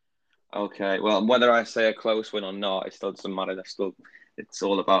okay. Well, whether I say a close win or not, it still doesn't matter. It's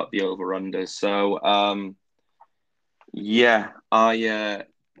all about the over unders. So yeah, I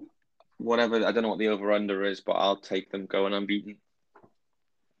whatever. I don't know what the over under is, but I'll take them going unbeaten.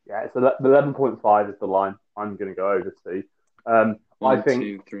 Yeah, so 11.5 is the line. I'm going to go over to. I One, think,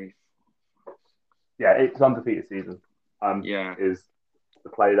 two, three. yeah, it's undefeated season. Yeah, Is the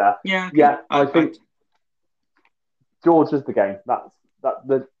play there? yeah. Yeah, I I think Georgia's the game.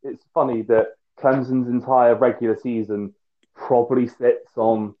 It's funny that Clemson's entire regular season probably sits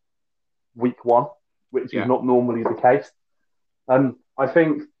on week one, which is yeah. not normally the case. I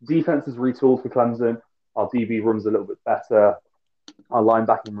think defense is retooled for Clemson. Our DB room's a little bit better. Our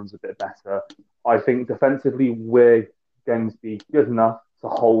linebacking room's a bit better. I think defensively we're going to be good enough to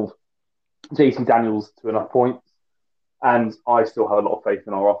hold JT Daniels to enough points, and I still have a lot of faith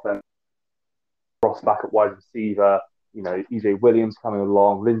in our offense. Ross back at wide receiver, EJ Williams coming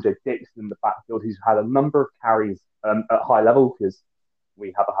along, Lindsay Dixon in the backfield, who's had a number of carries at high level because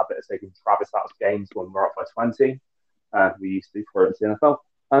we have a habit of taking Travis out of games when we're up by 20. We used to for the NFL.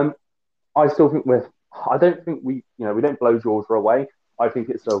 Um, I still think I don't think we don't blow Georgia away. I think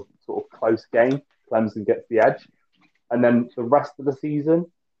it's a sort of close game. Clemson gets the edge. And then the rest of the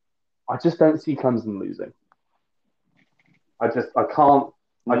season, I just don't see Clemson losing. I can't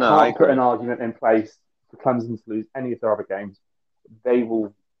I No, I can't put an agree. argument in place for Clemson to lose any of their other games. They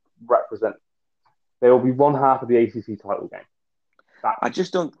will represent. They will be one half of the ACC title game. That's I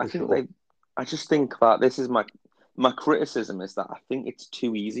just don't. for sure. I just think that this is my criticism is that I think it's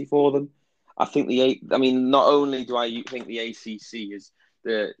too easy for them. I think I mean, not only do I think the ACC is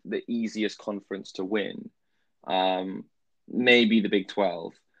the easiest conference to win, um, maybe the Big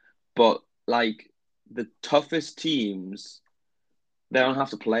 12, but like the toughest teams, they don't have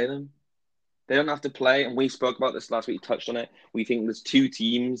to play them. They don't have to play, and we spoke about this last week. Touched on it. We think there's two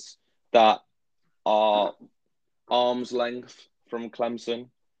teams that are arm's length from Clemson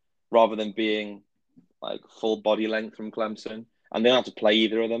rather than being like full body length from Clemson, and they don't have to play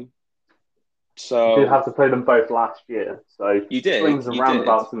either of them. You did So have to play them both last year, so swings and you did.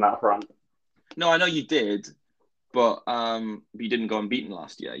 roundabouts in that front. No, I know you did, but you didn't go unbeaten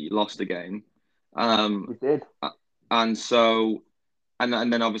last year. You lost the game, um, We did. and so and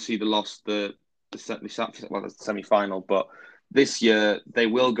then obviously they lost the semi final, but this year they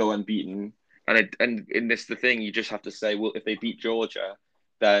will go unbeaten. And in this the thing you just have to say, well, if they beat Georgia,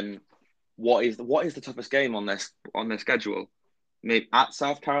 then what is the toughest game on their schedule? Maybe at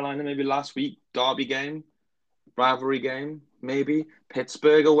South Carolina, maybe last week, Derby game, rivalry game, maybe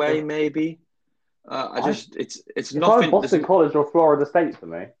Pittsburgh away, If maybe. I It's if I nothing. Boston College or Florida State for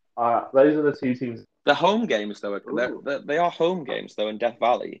me, those are the two teams. The home games though, Ooh, they are home games though in Death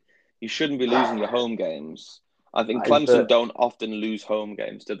Valley. You shouldn't be losing your home games. I think that is Clemson the don't often lose home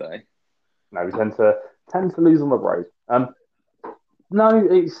games, do they? no. We tend to lose on the road. No,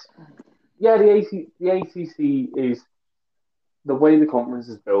 it's yeah. The ACC is the way the conference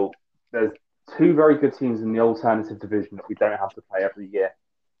is built. There's two very good teams in the alternative division that we don't have to play every year,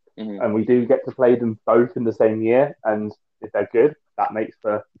 Mm-hmm. and we do get to play them both in the same year. And if they're good, that makes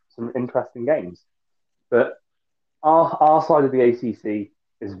for some interesting games. But our side of the ACC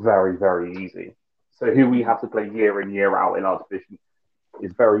is very, very easy. So who we have to play year in, year out in our division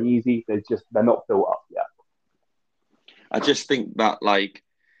is very easy. They're not built up yet. I just think that, like,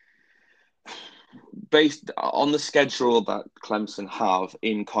 based on the schedule that Clemson have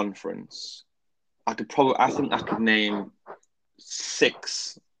in conference, I think I could name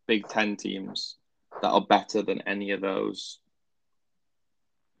 6 Big Ten teams that are better than any of those.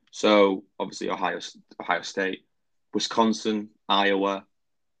 So obviously Ohio State, Wisconsin, Iowa,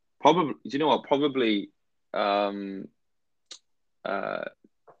 probably. Do you know what? Probably uh,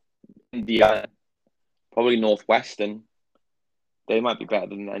 Indiana, probably Northwestern. They might be better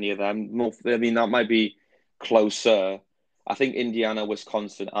than any of them. That might be closer. I think Indiana,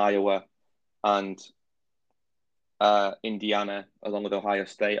 Wisconsin, Iowa, and Indiana, along with Ohio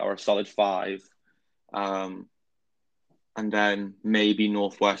State, are a solid 5. And then maybe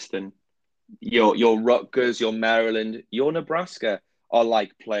Northwestern. Your Rutgers, your Maryland, your Nebraska are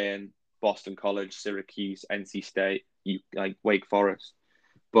like playing Boston College, Syracuse, NC State, like Wake Forest.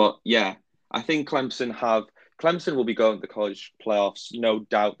 But yeah, I think Clemson will be going to the college playoffs, no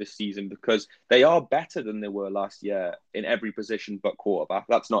doubt, this season, because they are better than they were last year in every position but quarterback.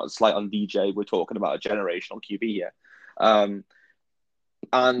 That's not a slight on DJ. We're talking about a generational QB here.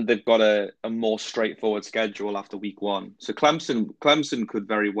 And they've got a more straightforward schedule after week 1. So Clemson could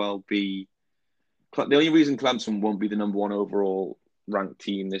very well be. The only reason Clemson won't be the number 1 overall ranked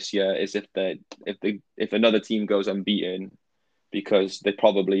team this year is if another team goes unbeaten, because they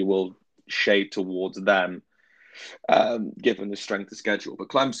probably will shade towards them, given the strength of schedule. But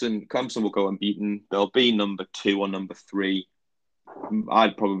Clemson will go unbeaten. They'll be number 2 or number 3.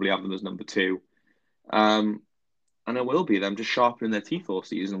 I'd probably have them as number 2. And it will be them just sharpening their teeth all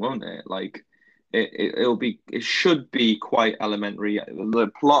season, won't it? Like it should be quite elementary. A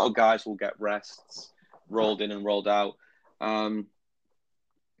lot of guys will get rests, rolled in and rolled out. And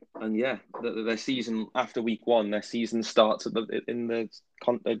yeah, their season after week 1, their season starts in the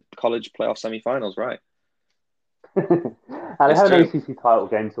college playoff semifinals, right? And they have an ACC title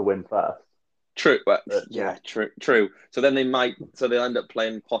game to win first. True, but yeah, true. So then they'll end up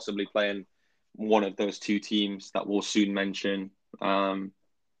possibly playing one of those 2 teams that we'll soon mention. But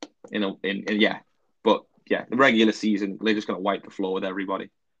yeah, the regular season, they're just going to wipe the floor with everybody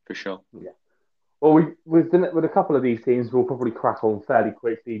for sure. Yeah. Well, with a couple of these teams, we'll probably crack on fairly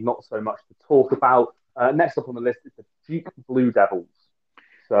quickly. Not so much to talk about. Next up on the list is the Duke Blue Devils.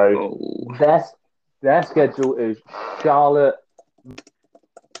 So their schedule is Charlotte,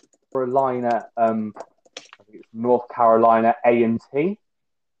 Carolina, I think it's North Carolina A&T.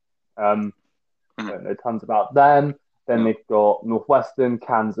 I don't know tons about them. Then they've got Northwestern,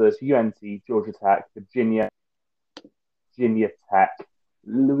 Kansas, UNT, Georgia Tech, Virginia Tech,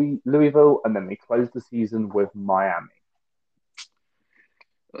 Louisville, and then they close the season with Miami.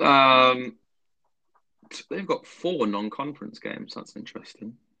 They've got 4 non-conference games. That's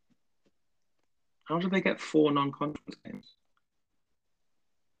interesting. How do they get 4 non-conference games?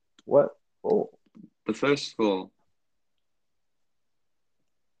 What? Oh. The first 4.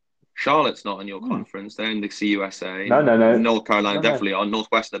 Charlotte's not in your conference. They're in the CUSA. No. North Carolina definitely are.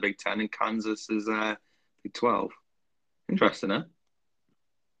 Northwestern are Big 10, and Kansas is Big 12. Interesting, huh?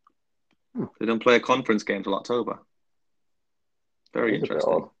 They don't play a conference game till October. Very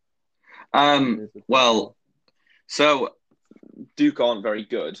interesting. Well, so Duke aren't very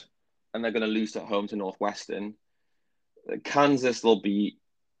good, and they're going to lose at home to Northwestern. Kansas will beat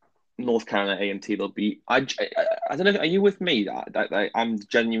North Carolina A&T. They'll beat. I don't know. Are you with me? I'm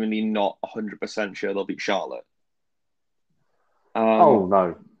genuinely not 100% sure they'll beat Charlotte. Oh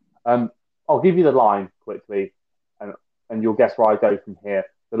no. I'll give you the line quickly, and you'll guess where I go from here.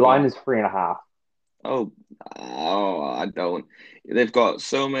 The line is 3.5. Oh, I don't. They've got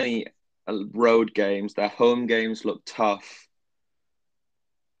so many road games. Their home games look tough.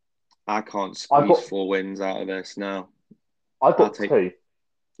 I can't squeeze 4 wins out of this now. I've got 2.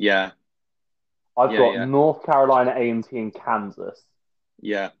 Yeah. I've got North Carolina A&T and Kansas.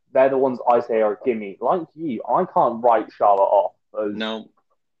 Yeah. They're the ones I say are a gimme. Like you, I can't write Charlotte off as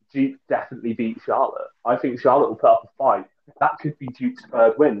Duke definitely beat Charlotte. I think Charlotte will put up a fight. That could be Duke's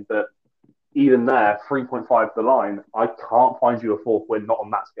 3rd win, but even there, 3.5 the line, I can't find you a 4th win not on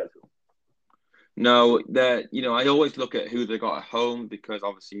that schedule. No, I always look at who they got at home, because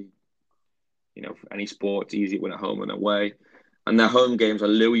obviously, for any sport, it's easy to win at home and away. And their home games are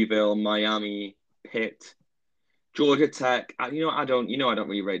Louisville, Miami, Pitt, Georgia Tech. I don't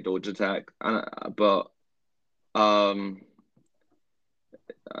really rate Georgia Tech, but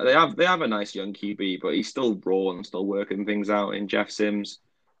they have a nice young QB, but he's still raw and still working things out in Jeff Sims.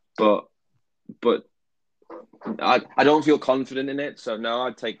 But I don't feel confident in it, so no,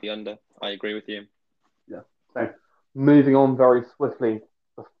 I'd take the under. I agree with you. Yeah. So moving on very swiftly,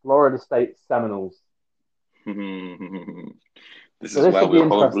 the Florida State Seminoles. This So is this where will be we'll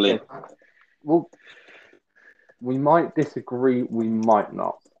probably. interesting. Well, we might disagree, we might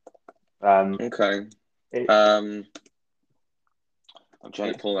not. Okay. It, I'm trying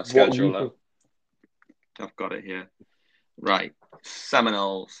to it's pull that what you schedule up. think. I've got it here. Right.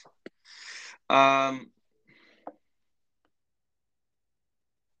 Seminoles. Um,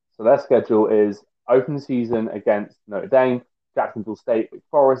 So their schedule is open season against Notre Dame, Jacksonville State, Wake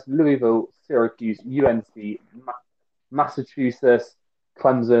Forest, Louisville, Syracuse, UNC, Massachusetts,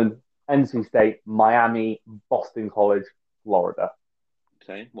 Clemson, NC State, Miami, Boston College, Florida.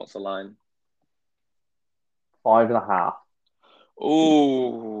 okay. What's the line? 5.5.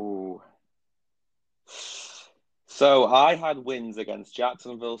 Ooh. So I had wins against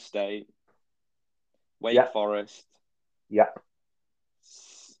Jacksonville State, Wake Yep, Forest. yep,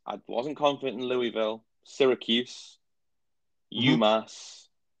 I wasn't confident in Louisville, Syracuse, mm-hmm. UMass,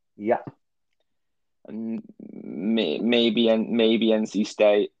 Yep. and maybe NC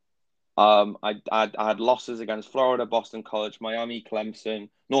State. I had losses against Florida, Boston College, Miami, Clemson,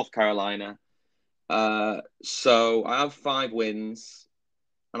 North Carolina. So I have 5 wins,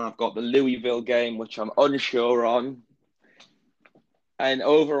 and I've got the Louisville game, which I'm unsure on. And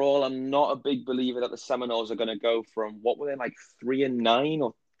overall, I'm not a big believer that the Seminoles are going to go from what were they like 3-9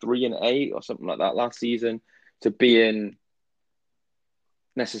 or 3-8 or something like that last season to being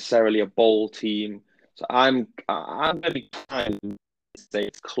necessarily a bowl team. So I'm going to be kind of say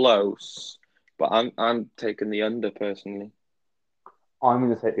it's close, but I'm taking the under personally. I'm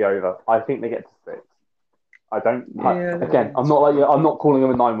going to take the over. I think they get to 6. I don't. Yeah, Again, I'm not like I'm not calling them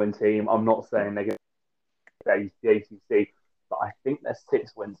a 9-win team. I'm not saying they get the ACC, but I think there's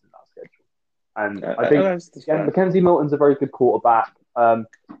 6 wins in that schedule. And I think that's again, fair. Mackenzie Milton's a very good quarterback. There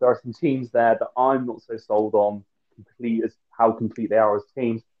are some teams there that I'm not so sold on complete as how complete they are as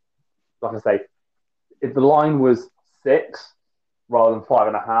teams. Like I say, if the line was 6 rather than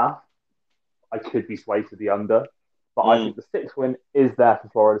 5.5, I could be swayed to the under. But I think the 6 win is there for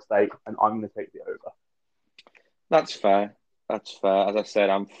Florida State, and I'm going to take the over. That's fair. That's fair. As I said,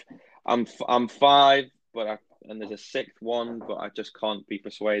 I'm 5, and there's a 6th one, but I just can't be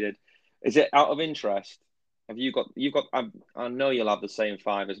persuaded. Is it out of interest? Have you've got? I know you'll have the same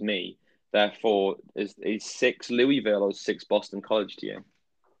 5 as me. Therefore, is 6 Louisville or 6 Boston College to you?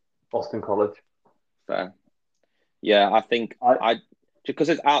 Boston College. Fair. Yeah, I think I I because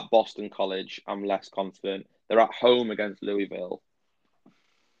it's at Boston College, I'm less confident. They're at home against Louisville.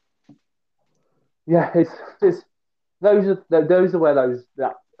 Yeah, it's those are where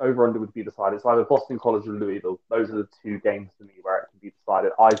that over under would be decided. It's either Boston College or Louisville. Those are the 2 games for me where it can be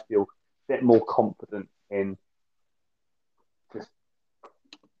decided. I feel a bit more confident in just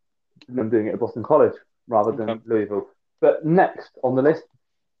them doing it at Boston College rather Okay. than Louisville. But next on the list,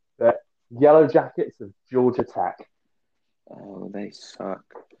 the Yellow Jackets of Georgia Tech. Oh, they suck.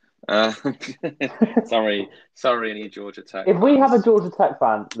 Sorry, any Georgia Tech If we have a fans. Georgia Tech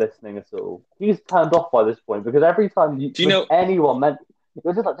fan listening at all, he's turned off by this point because every time Do you know? anyone meant,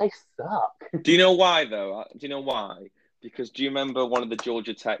 you're just like, they suck. Do you know why though? Do you know why? Because do you remember one of the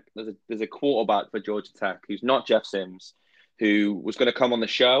Georgia Tech? There's a quarterback for Georgia Tech who's not Jeff Sims, who was going to come on the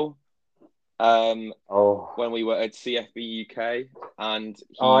show. When we were at CFB UK, and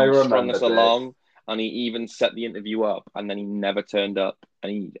I he strung remember us this. along, and he even set the interview up, and then he never turned up,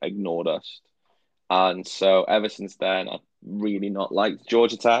 and he ignored us. And so ever since then, I've really not liked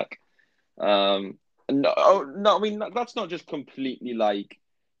Georgia Tech. No, I mean that's not just completely like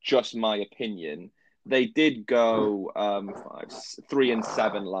just my opinion. They did go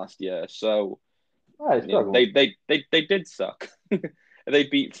 3-7 last year, so they did suck. They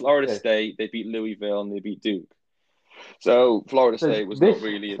beat Florida State, they beat Louisville, and they beat Duke. So Florida State was not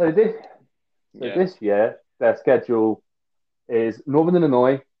really. This year their schedule is Northern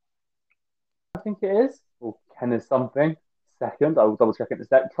Illinois, I think it is, or Ken is something. Second, I will double check it in a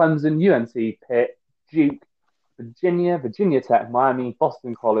sec. Clemson, UNC, Pitt, Duke, Virginia Tech, Miami,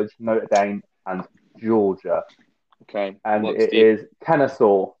 Boston College, Notre Dame, and Georgia. Okay. And it is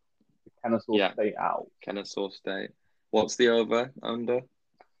Kennesaw. The Kennesaw State Owls. Kennesaw State. What's the over under?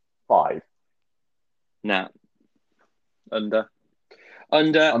 5. Nah. Under.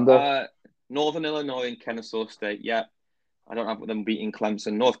 Northern Illinois and Kennesaw State. Yeah. I don't have them beating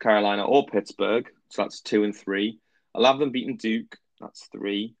Clemson, North Carolina, or Pittsburgh. So that's 2 and 3. I'll have them beating Duke. That's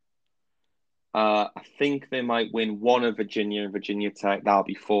 3. I think they might win one of Virginia and Virginia Tech. That'll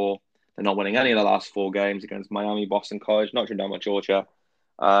be 4. They're not winning any of the last 4 games against Miami, Boston College, Notre Dame, or Georgia.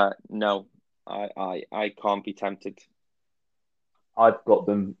 No, I can't be tempted. I've got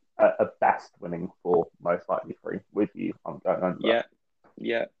them a best winning four, most likely three. With you, I'm going under that.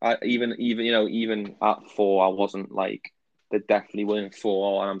 Yeah, yeah. Even at four, I wasn't like they're definitely winning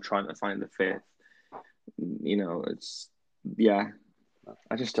four, and I'm trying to find the fifth. It's yeah.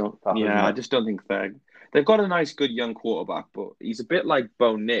 I just don't. Tough, isn't Yeah, I it? just don't think they've got a nice, good young quarterback, but he's a bit like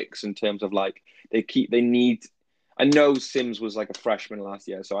Bo Nix in terms of like they need. I know Sims was like a freshman last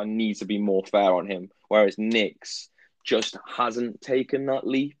year, so I need to be more fair on him. Whereas Nix just hasn't taken that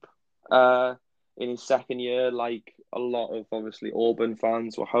leap in his second year, like a lot of obviously Auburn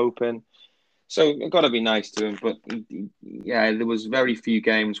fans were hoping. So I've got to be nice to him, but yeah, there was very few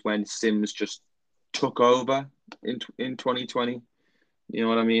games when Sims just took over in 2020. You know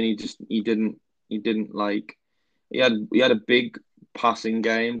what I mean? He didn't like he had a big passing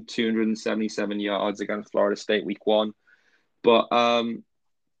game, 277 yards against Florida State week one. But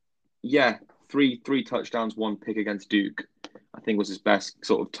yeah, three touchdowns, one pick against Duke. I think was his best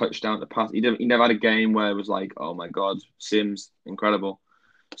sort of touchdown to pass. He never had a game where it was like, oh my God, Sims, incredible.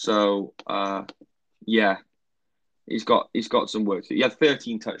 So yeah, he's got some work. He had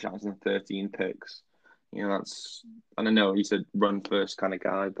 13 touchdowns and 13 picks. I don't know he's a run first kind of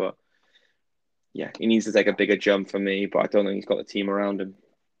guy, but yeah, he needs to take a bigger jump for me. But I don't think he's got the team around him.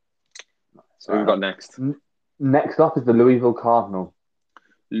 So who we got next? Next up is the Louisville Cardinals.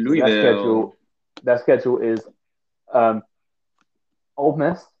 So Louisville. their schedule is um, Ole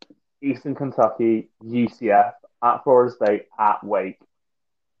Miss, Eastern Kentucky, UCF, at Florida State, at Wake,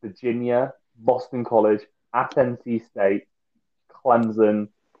 Virginia, Boston College, at NC State, Clemson,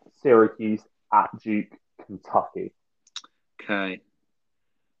 Syracuse, at Duke, Kentucky. Okay.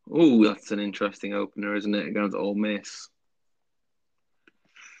 Oh, that's an interesting opener, isn't it? Against Ole Miss.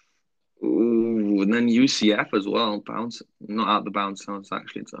 Ooh, and then UCF as well. Bounce, not at the bounce house.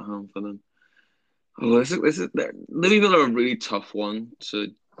 Actually, it's at home for them. Oh, this is Louisville are a really tough one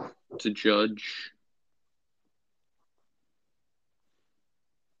to judge.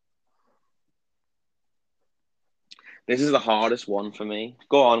 This is the hardest one for me.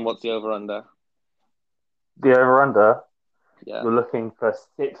 Go on. What's the over under? The over under, Yeah, we're looking for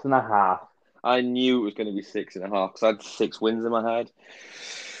 6.5. I knew it was going to be 6.5 because I had 6 wins in my head.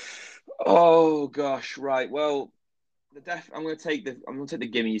 Oh gosh, right. Well, I'm going to take the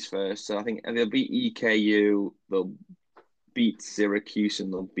gimmies first. So I think they'll beat EKU, they'll beat Syracuse,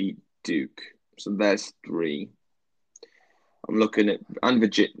 and they'll beat Duke. So there's three. I'm looking at and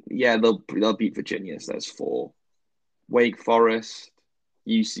Virginia. Yeah, they'll beat Virginia. So there's four. Wake Forest,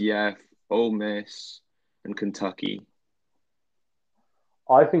 UCF, Ole Miss, and Kentucky.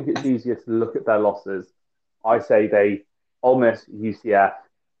 I think it's easiest to look at their losses. I say they Ole Miss, UCF,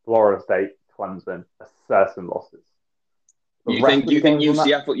 Florida State, Clemson are certain losses. The You rest think of the you think games on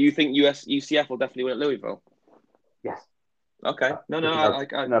that, UCF? You think UCF will definitely win at Louisville? yes, Okay. No, I no.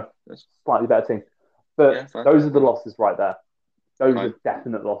 think That's slightly better team. But yeah, fine. those are the losses right there. Those Fine. are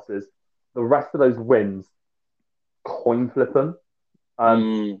definite losses. The rest of those wins, coin flip them.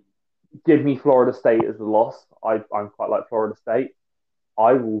 Give me Florida State as a loss. I'm quite like Florida State.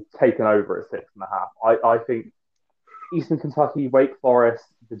 I will take an over at 6.5. I think Eastern Kentucky, Wake Forest,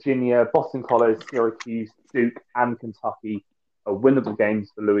 Virginia, Boston College, Syracuse, Duke, and Kentucky are winnable games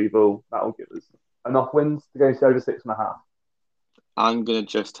for Louisville. That will give us enough wins to go to over 6.5. I'm gonna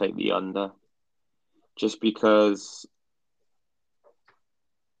just take the under, just because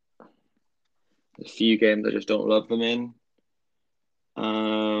a few games I just don't love them in.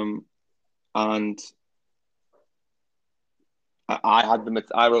 And I had them.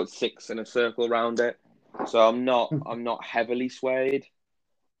 I wrote 6 in a circle around it, so I'm not heavily swayed.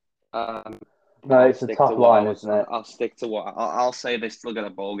 But No, I'll it's a stick to tough what I line, was. isn't it? I'll stick to what I'll say. They still get a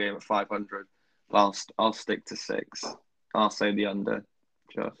bowl game at 500. But I'll stick to 6. I'll say the under.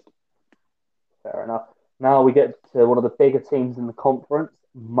 Just Fair enough. Now we get to one of the bigger teams in the conference,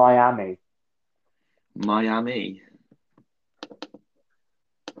 Miami. Miami.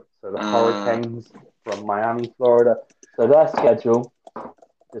 So the Hurricanes from Miami, Florida. So their schedule,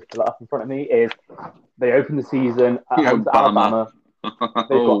 just pull it up in front of me, is they open the season at home to Alabama. They've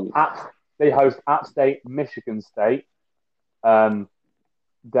got they host App State, Michigan State. Then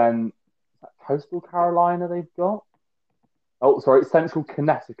Coastal Carolina they've got. Oh, sorry, Central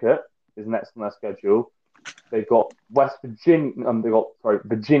Connecticut is next on their schedule. They've got West Virginia.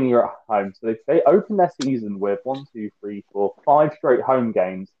 Virginia at home. So they open their season with 1, 2, 3, 4, 5 straight home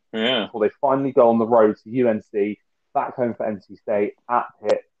games. Yeah. Before they finally go on the road to UNC, back home for NC State, at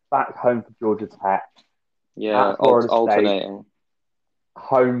Pitt, back home for Georgia Tech, Yeah, at Florida alternating. State,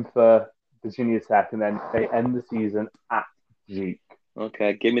 home for Virginia Tech, and then they end the season at Duke.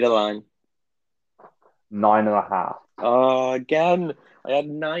 Okay, give me the line. 9.5. Again, I had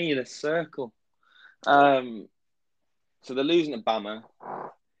 9 in a circle. So they're losing to Bama.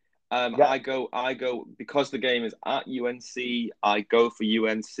 Yeah, I go because the game is at UNC. I go for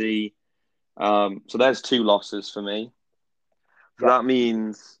UNC. So there's 2 losses for me. So yeah. that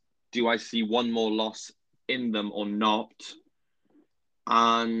means, do I see one more loss in them or not?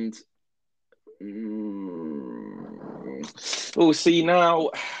 And see now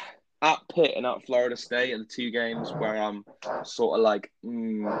at Pitt and at Florida State are the 2 games where I'm sort of like,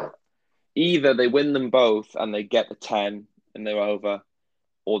 either they win them both and they get the 10 and they're over,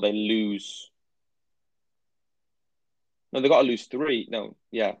 or they lose. No, they got to lose 3. No,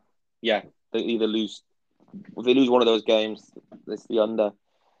 yeah. They either lose. If they lose one of those games, it's the under.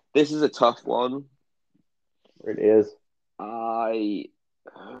 This is a tough one. It is. I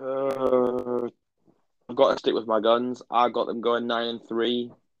I've got to stick with my guns. I got them going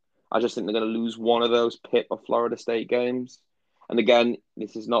 9-3. I just think they're going to lose one of those Pitt or Florida State games. And again,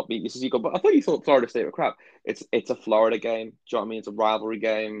 this is not me. This is you. But I thought you thought Florida State were crap. It's a Florida game. Do you know what I mean? It's a rivalry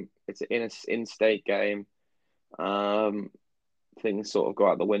game. It's an in-state game. Things sort of go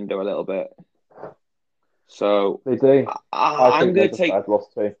out the window a little bit. So They do. I I'm think going there's to a take. third loss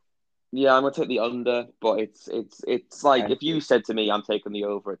too. Yeah, I'm gonna take the under, but it's like Okay. if you said to me I'm taking the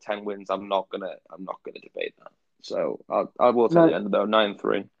over at 10 wins, I'm not gonna debate that. So I will take the No, under though,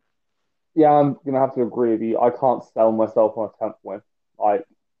 9-3. yeah, I'm gonna have to agree with you. I can't sell myself on a 10th win. Like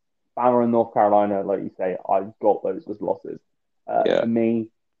Bama and North Carolina, like you say, I've got those as losses. Yeah. For me,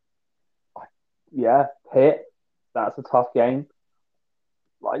 yeah, Pitt, that's a tough game.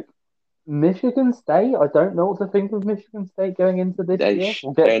 Like Michigan State, I don't know what to think of Michigan State going into this year.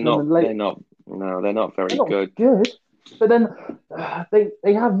 We'll get They're to them not in late. they're not no, they're not They're very not good. good, but then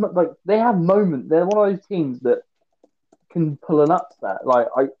they have they have moments. They're one of those teams that can pull an upset. Like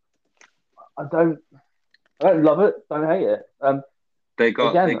I don't love it, don't hate it. They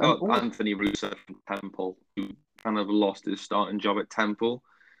Again, got Anthony Russo from Temple, who kind of lost his starting job at Temple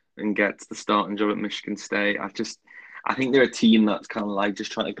and gets the starting job at Michigan State. I think they're a team that's kind of like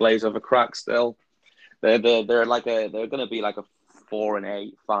just trying to glaze over cracks still. They're gonna be like a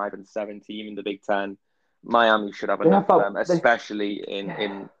 4-8, 5-7 team in the Big Ten. Miami should have they enough have for them, felt they especially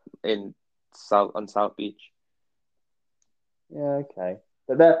in South Beach. yeah okay,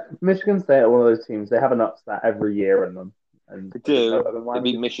 but they're Michigan State are one of those teams. They have an upset every year in them, and They I do. don't They Miami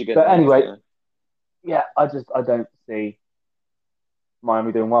beat do. Michigan But once, anyway, yeah. yeah, I don't see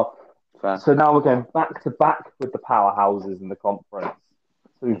Miami doing well. Fair. So now we're going back to back with the powerhouses in the conference.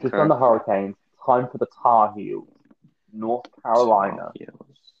 So we've just done Okay. the Hurricanes. Time for the Tar Heels, North Tar Carolina. Heels.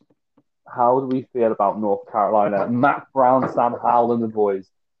 How do we feel about North Carolina? Matt Brown, Sam Howell, and the boys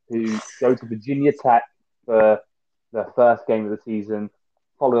who go to Virginia Tech for their first game of the season.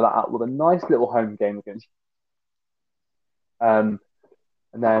 Follow that up with a nice little home game against. Um,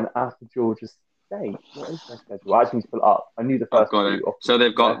 and then after Georgia State, what is their schedule? I actually need to pull it up. I knew the I've first got 2 it. off the So top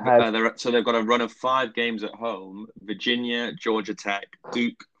they've of my got head. they've got a run of 5 games at home: Virginia, Georgia Tech,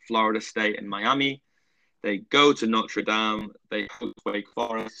 Duke, Florida State, and Miami. They go to Notre Dame. They host Wake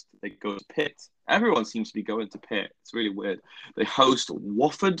Forest. They go to Pitt. Everyone seems to be going to Pitt. It's really weird. They host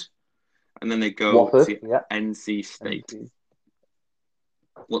Wofford, and then they go Wofford, to yeah. NC State. NC.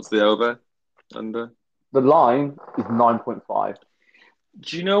 What's the over? Under? The line is 9.5.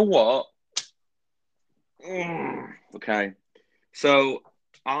 Do you know what? Okay. So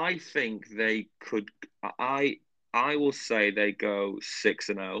I think they could. I I will say they go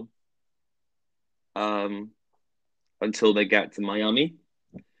 6-0. Um, until they get to Miami.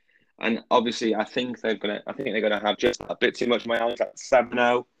 And obviously, I think they're gonna have just a bit too much Miami at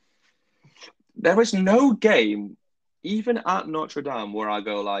 7-0. There is no game, even at Notre Dame, where I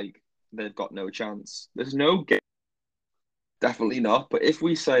go like they've got no chance. There's no game, definitely not. But if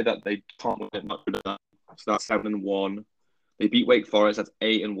we say that they can't win at Notre Dame, so that's 7-1. They beat Wake Forest, that's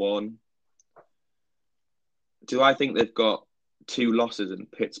 8-1. Do I think they've got 2 losses in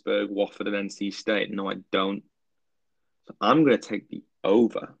Pittsburgh, Wofford, and NC State? No, I don't. So I'm going to take the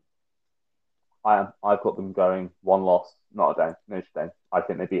over. I've got them going 1 loss, not a day, no Dame. I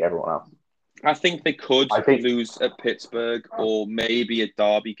think they beat everyone else. I think they could I think lose at Pittsburgh or maybe a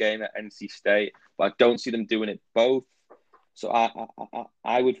derby game at NC State, but I don't see them doing it both. So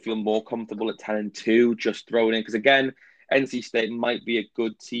I would feel more comfortable at 10-2 just throwing in because again, NC State might be a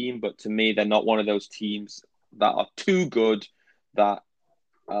good team, but to me they're not one of those teams that are too good that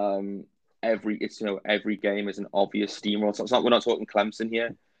every game is an obvious steamroll. So it's not we're not talking Clemson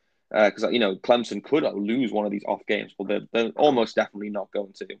here because Clemson could lose one of these off games, but they're almost definitely not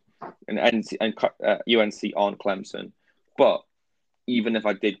going to. And UNC on Clemson, but even if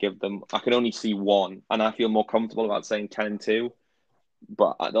I did give them, I can only see one, and I feel more comfortable about saying 10-2.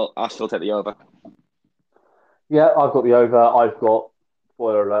 but I still take the over. Yeah, I've got the over. I've got,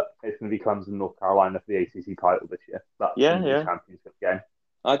 spoiler alert, it's going to be Clemson, North Carolina for the ACC title this year. That's Yeah, going to be the yeah. championship game.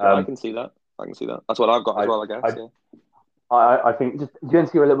 I can see that. I can see that. That's what I've got as I, well, I guess. I, Yeah. I think just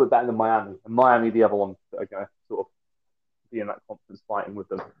UNC are a little bit better than Miami, and Miami the other ones that are going to sort of be in that conference fighting with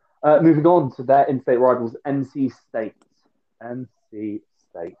them. Moving on to their in-state rivals, NC State. NC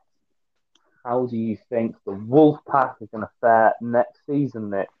State. How do you think the Wolfpack are going to fare next season,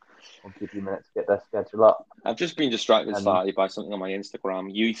 Nick? I'll give you a minute to get their schedule up. I've just been distracted And slightly by something on my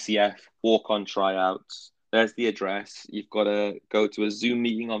Instagram. UCF walk-on tryouts. There's the address. You've got to go to a Zoom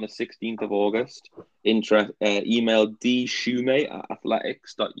meeting on the 16th of August. Email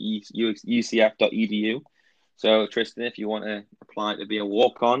dshume@athletics.ucf.edu. So, Tristan, if you want to apply to be a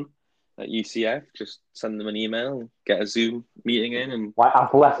walk-on at UCF, just send them an email and get a Zoom meeting in. And my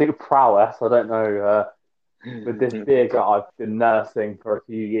athletic prowess, I don't know, with this beard that I've been nursing for a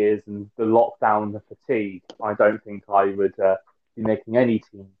few years and the lockdown, the fatigue, I don't think I would be making any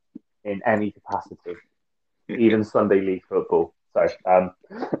team in any capacity, even Sunday League football. So,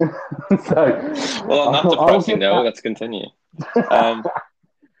 well, on that depressing note, let's continue.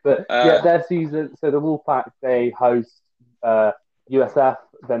 But yeah, their season. So the Wolfpack, they host USF.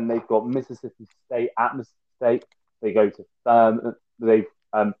 Then they've got Mississippi State at Mississippi State. They go to they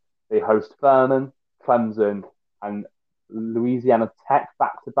host Furman, Clemson, and Louisiana Tech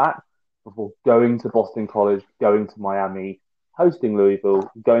back to back before going to Boston College, going to Miami, hosting Louisville,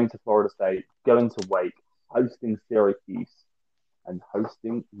 going to Florida State, going to Wake, hosting Syracuse, and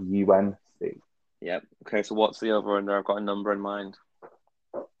hosting UNC. Yep. Okay, so what's the over under? I've got a number in mind.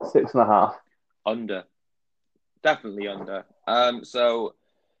 6.5. Under. Definitely under. So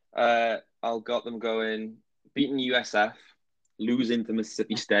I'll got them going, beating USF, losing to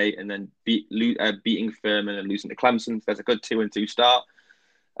Mississippi State, and then beating Furman and losing to Clemson. So there's a good 2-2 start.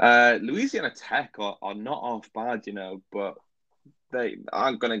 Louisiana Tech are not half bad, but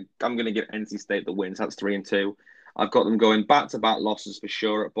I'm gonna give NC State the win. So that's 3-2. I've got them going back-to-back losses for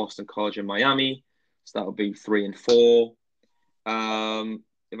sure at Boston College and Miami. So that'll be 3-4.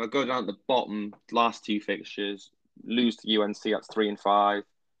 If I go down to the bottom, last two fixtures, lose to UNC, that's 3-5.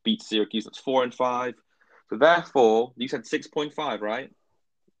 Beat Syracuse, that's 4-5. So therefore, you said 6.5, right?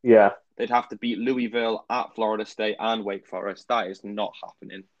 Yeah. They'd have to beat Louisville at Florida State and Wake Forest. That is not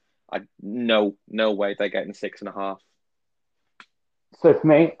happening. No way they're getting 6.5. So for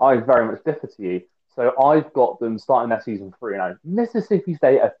me, I very much differ to you. So I've got them starting their season 3-0. Mississippi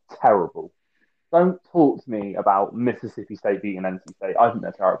State are terrible. Don't talk to me about Mississippi State beating NC State. I think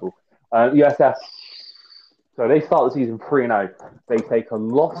they're terrible. USF, so they start the season 3-0. They take a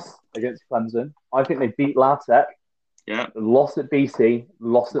loss against Clemson. I think they beat La Tech. Yeah. Loss at BC,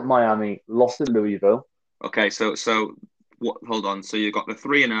 loss at Miami, loss at Louisville. Okay, so what? Hold on. So you've got the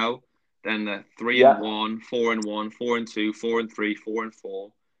 3-0, then the 3-1, 4-1, 4-2, 4-3,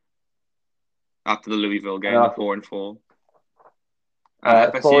 4-4. After the Louisville game, the 4-4.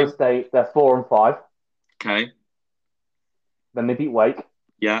 Florida State, they're 4-5. Okay. Then they beat Wake.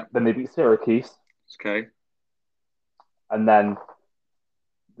 Yeah. Then they beat Syracuse. Okay. And then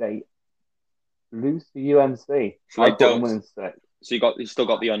they lose to UNC. So they don't win 6. So you still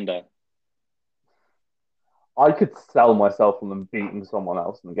got the under. I could sell myself on them beating someone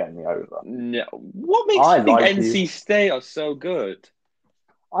else and getting the over. No. What makes you think NC State are so good?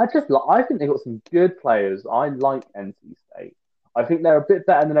 I think they've got some good players. I like NC State. I think they're a bit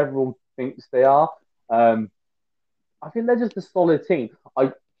better than everyone thinks they are. I think they're just a solid team.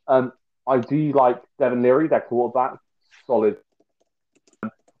 I do like Devin Leary, their quarterback, solid.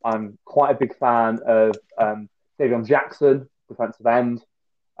 I'm quite a big fan of Davion Jackson, defensive end,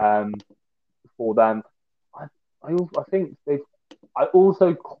 for them. I think I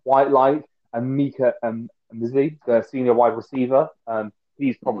also quite like Mika Mizzi, the senior wide receiver.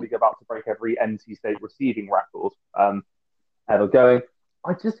 He's probably about to break every NC State receiving record ever going.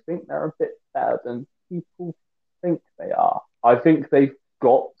 I just think they're a bit better than people think they are. I think they've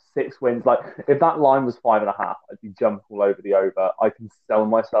got 6 wins. Like, if that line was 5.5, I'd be jumping all over the over. I can sell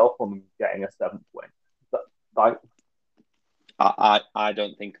myself on them getting a 7th win. But, I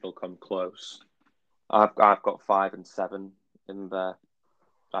don't think they'll come close. I've got 5 and 7 in there.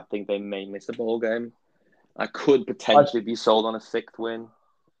 I think they may miss a ball game. I could potentially be sold on a 6th win,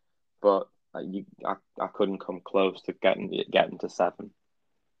 but I couldn't come close to getting to 7.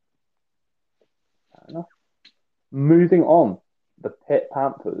 Fair enough. Moving on, the Pitt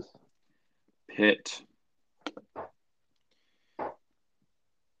Panthers. Pitt.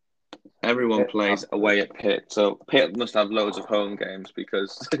 Everyone plays away at Pitt, so Pitt must have loads of home games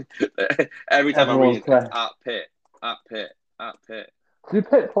because every time I read it, at Pitt, at Pitt, at Pitt. Did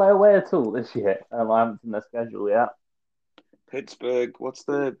Pitt play away at all this year? I haven't seen their schedule yet. Pittsburgh. What's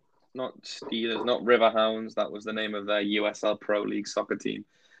the not Steelers, not Riverhounds? That was the name of their USL Pro League soccer team.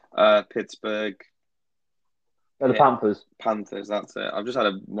 Pittsburgh They're the Panthers. Panthers. That's it. I've just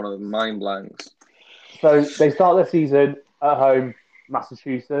had one of the mind blanks. So they start their season at home,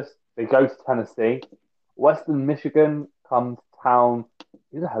 Massachusetts. They go to Tennessee. Western Michigan come to town.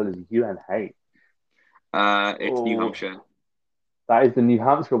 Who the hell is UNH? It's New Oh, Hampshire. that is the New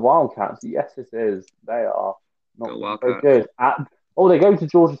Hampshire Wildcats. Yes, it is. They are not Go very Wildcats. good. They go to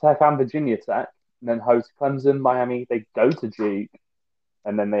Georgia Tech and Virginia Tech, and then host Clemson, Miami. They go to Duke,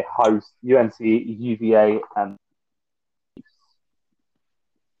 and then they host UNC, UVA, and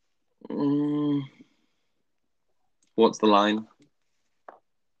What's the line?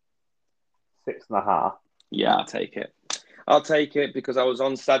 6.5. Yeah, I'll take it. I'll take it because I was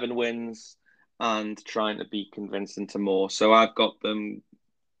on 7 wins and trying to be convincing to more. So I've got them.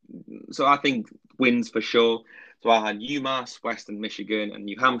 So I think wins for sure. So I had UMass, Western Michigan, and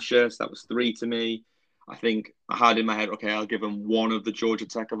New Hampshire. So that was 3 to me. I think I had in my head, okay, I'll give them one of the Georgia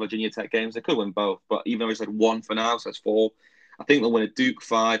Tech or Virginia Tech games. They could win both, but even though I said 1 for now, so that's 4. I think they'll win a Duke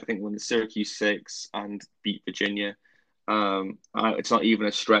 5. I think they'll win the Syracuse 6 and beat Virginia. It's not even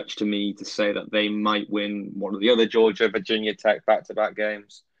a stretch to me to say that they might win one of the other Georgia, Virginia Tech back-to-back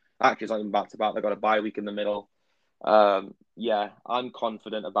games. Actually, it's not even back-to-back. They've got a bye week in the middle. Yeah, I'm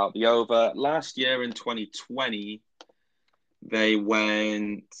confident about the over. Last year in 2020, they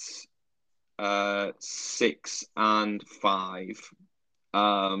went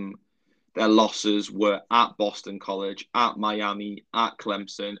 6-5. Their losses were at Boston College, at Miami, at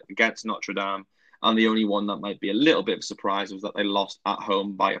Clemson, against Notre Dame. And the only one that might be a little bit of a surprise was that they lost at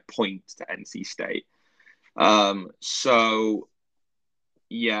home by a point to NC State. So,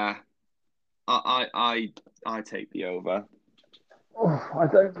 yeah, I take the over. Oh, I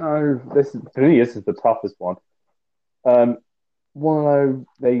don't know. For me, this is the toughest one. Um, one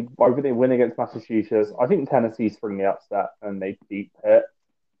they win against Massachusetts. I think Tennessee's spring the upset and they beat Pitt.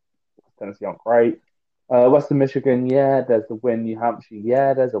 Tennessee aren't great. Western Michigan, yeah, there's the win. New Hampshire,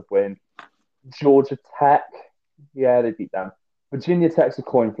 yeah, there's a win. Georgia Tech, yeah, they beat them. Virginia Tech's a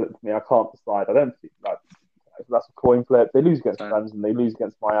coin flip for me. I can't decide. I don't think that's a coin flip. They lose against Clemson. They lose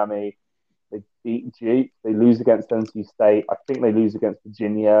against Miami. They beat Duke. They lose against NC State. I think they lose against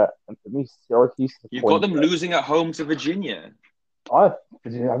Virginia. And for me, Syracuse is a You've coin got them flip. losing at home to Virginia. I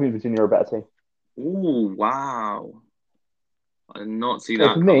think Virginia are a better team. Ooh, wow. I did not see So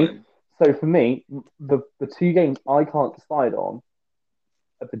that for coming. me, the 2 games I can't decide on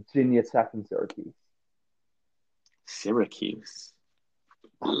are Virginia Tech and Syracuse. Syracuse.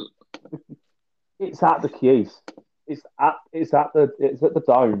 It's at the Cuse. It's at the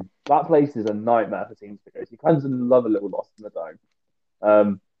Dome. That place is a nightmare for teams to go to. Clemson love a little loss in the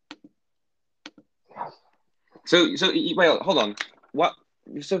Dome. So wait, hold on. What?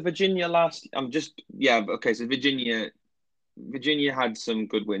 So Virginia last? Okay. So Virginia had some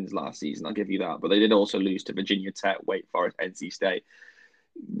good wins last season. I'll give you that, but they did also lose to Virginia Tech, Wake Forest, NC State.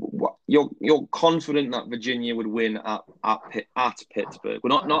 What, you're confident that Virginia would win at Pittsburgh?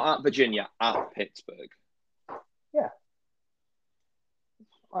 Well, not at Virginia, at Pittsburgh. Yeah.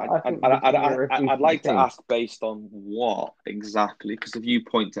 I'd like to ask based on what exactly, because if you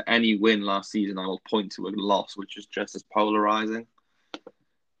point to any win last season, I will point to a loss, which is just as polarizing.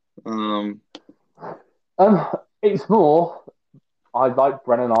 It's more. I like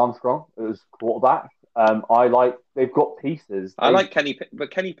Brennan Armstrong as quarterback. They've got pieces. I like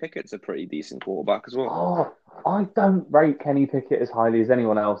but Kenny Pickett's a pretty decent quarterback as well. Oh, I don't rate Kenny Pickett as highly as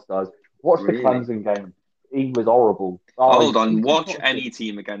anyone else does. Watch the Really? Clemson game. He was horrible. Hold on, watch any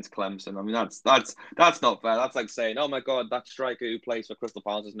team against Clemson. I mean, that's not fair. That's like saying, "Oh my God, that striker who plays for Crystal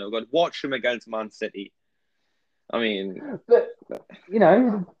Palace is no good." Watch him against Man City. I mean, but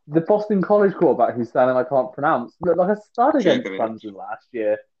the Boston College quarterback whose surname I can't pronounce looked like a stud against Clemson last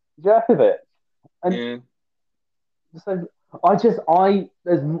year. Jerkovic. And yeah. so I think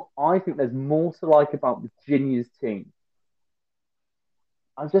there's more to like about Virginia's team.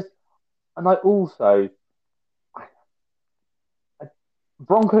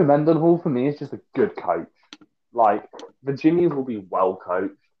 Bronco Mendenhall for me is just a good coach. Like Virginia will be well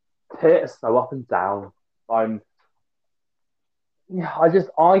coached. Pitt is so up and down. I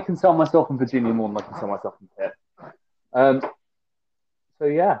can sell myself in Virginia more than I can sell myself in Pitt. So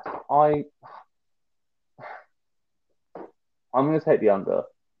yeah, I'm going to take the under.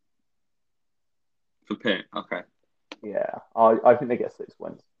 For Pitt, okay. Yeah, I think they get 6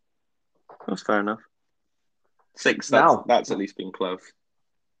 wins. That's fair enough. 6, that's at least been close.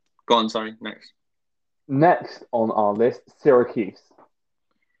 Go on, sorry, next. Next on our list, Syracuse.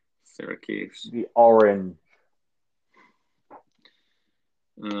 Syracuse. The Orange.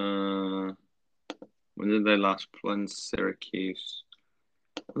 When did they last play in Syracuse?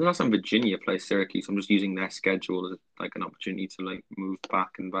 The last time Virginia played Syracuse, I'm just using their schedule as like an opportunity to like move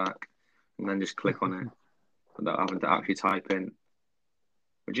back and then just click on it without having to actually type in.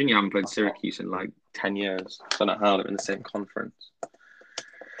 Virginia haven't played Syracuse in like 10 years. I don't know how they're in the same conference.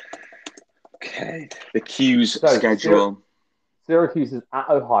 Okay, the Q's schedule. Syracuse is at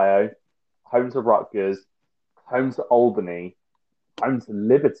Ohio, home to Rutgers, home to Albany, home to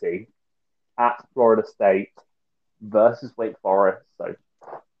Liberty, at Florida State, versus Wake Forest, so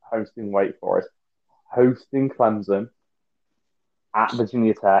hosting Wake Forest, hosting Clemson, at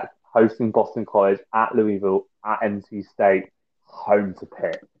Virginia Tech, hosting Boston College, at Louisville, at NC State, home to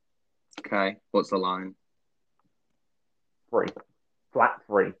Pitt. Okay, what's the line? 3. Flat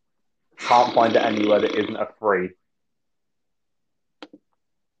 3. Can't find it anywhere that isn't a 3.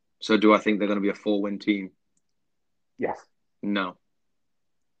 So do I think they're going to be a 4-win team? Yes. No.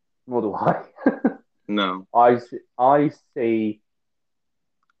 What do I? No. I see.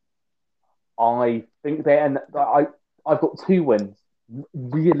 I think they end. I've got 2 wins.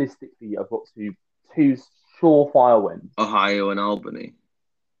 Realistically, I've got two surefire wins. Ohio and Albany.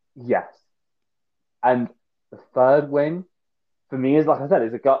 Yes. And the third win, for me, is like I said,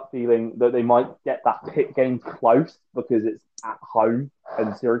 it's a gut feeling that they might get that Pitt game close because it's at home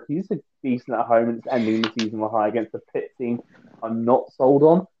and Syracuse are decent at home and it's ending the season high against the Pitt team I'm not sold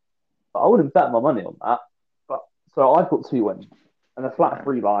on. But I wouldn't bet my money on that. But so I've got 2 wins and a flat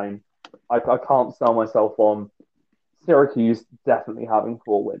 3 line. I can't sell myself on Syracuse definitely having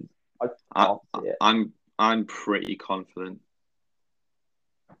 4 wins. I can't see it. I'm pretty confident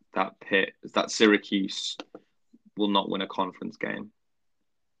that Syracuse will not win a conference game.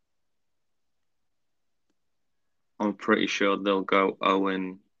 I'm pretty sure they'll go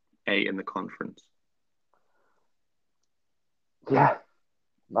 0-8 in the conference. Yeah,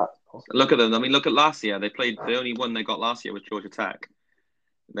 that's possible. Look at them. I mean, look at last year. The only one they got last year was Georgia Tech.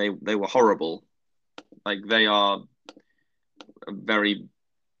 They were horrible. Like, they are a very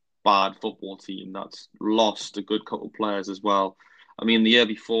bad football team that's lost a good couple of players as well. I mean, the year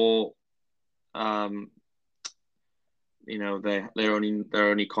before, their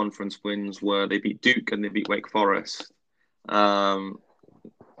only conference wins were they beat Duke and they beat Wake Forest. They were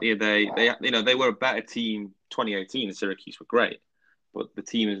a better team 2018 and Syracuse were great. But the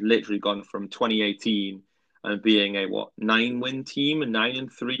team has literally gone from 2018 and being a 9-win team, a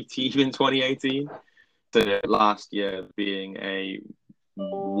 9-3 team in 2018, to last year being a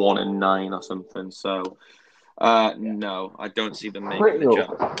 1-9 or something. So, no, I don't see them making the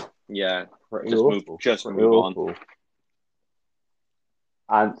jump. Yeah, just move on.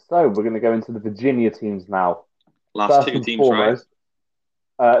 And so we're going to go into the Virginia teams now. Last 2 teams, foremost,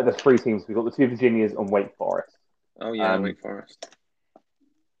 right? The 3 teams. We've got the 2 Virginias and Wake Forest. Oh, yeah, Wake Forest.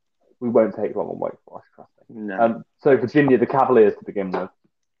 We won't take long on Wake Forest, trust me. No. So Virginia, the Cavaliers to begin with.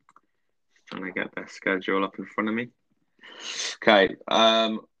 Trying to get their schedule up in front of me. Okay,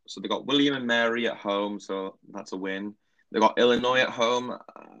 so they got William and Mary at home, so that's a win. They got Illinois at home.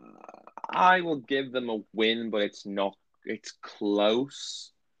 I will give them a win, but it's not. It's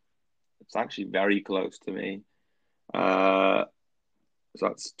close. It's actually very close to me. So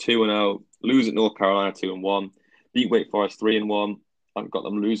that's 2-0. Lose at North Carolina 2-1. Beat Wake Forest 3-1. I've got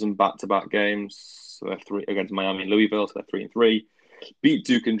them losing back-to-back games. So they're 3 against Miami and Louisville, so they're 3-3. Beat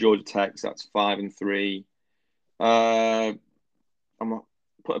Duke and Georgia Tech, so that's 5-3. I'm gonna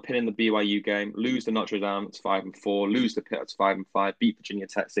put a pin in the BYU game. Lose to Notre Dame, it's 5-4. Lose to Pitt, it's 5-5. Beat Virginia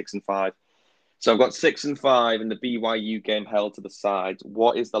Tech 6-5. So I've got 6-5 in the BYU game held to the side.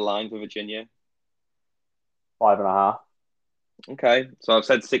 What is the line for Virginia? 5.5. Okay, so I've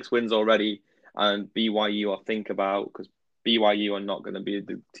said 6 wins already, and BYU I'll think about because BYU are not going to be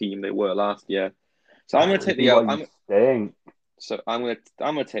the team they were last year. So I'm going to take the over. So I'm going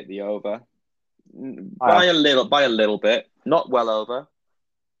to take the over by a little bit, not well over.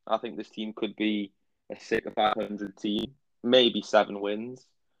 I think this team could be a 600-500 team, maybe 7 wins,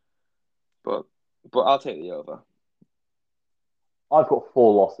 but I'll take the over. I've got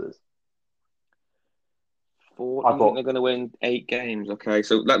 4 losses. 4? You think they're going to win 8 games? Okay,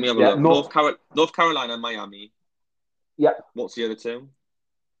 so let me have a look. North Carolina, Miami. Yeah. What's the other 2?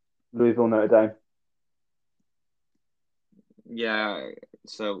 Louisville, Notre Dame. Yeah.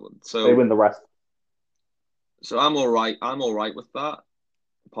 So they win the rest. So I'm all right. With that.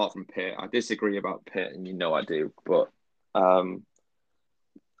 Apart from Pitt, I disagree about Pitt, and I do. But I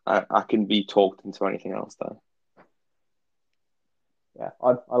can be talked into anything else there. Yeah,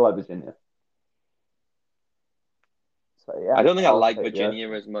 I like Virginia. So yeah, I don't think I I'll like take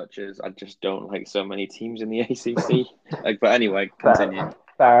Virginia as much as I just don't like so many teams in the ACC. But anyway, fair, continue.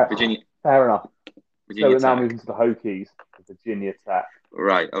 fair, Virginia, fair enough. So Virginia we're now Tech. moving to the Hokies, Virginia Tech.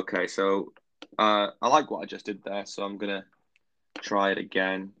 Right. Okay. So, I like what I just did there, so I'm gonna try it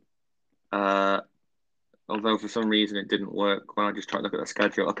again. Uh, Although for some reason it didn't work when I just tried to look at the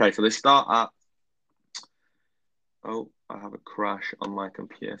schedule. Okay, so they start at. Oh, I have a crash on my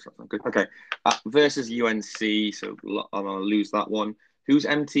computer, so that's not good. Okay, versus UNC, so I'm gonna lose that one. Who's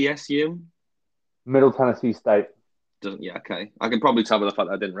MTSU? Middle Tennessee State. Doesn't. Yeah, okay. I can probably tell by the fact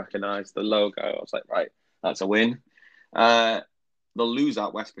that I didn't recognize the logo. I was like, right, that's a win. Uh, they'll lose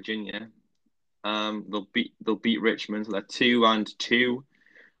at West Virginia. They'll beat Richmond, so they're 2-2.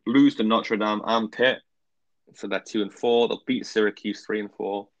 Lose to Notre Dame and Pitt, so they're 2-4. They'll beat Syracuse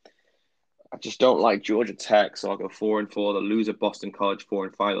 3-4. I just don't like Georgia Tech, so I'll go 4-4. They'll lose at Boston College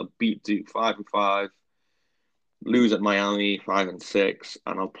 4-5. They'll beat Duke 5-5. Lose at Miami 5-6,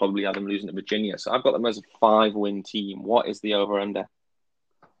 and I'll probably have them losing to Virginia. So I've got them as a 5-win team. What is the over under?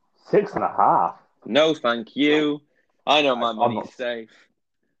 6.5. No, thank you. I know my I'm money's not. safe.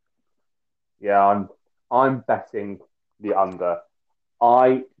 Yeah, I'm betting the under.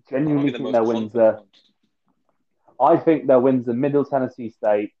 I Probably genuinely the think most their wins confident are. one. I think their wins are Middle Tennessee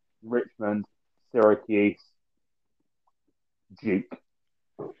State, Richmond, Syracuse, Duke.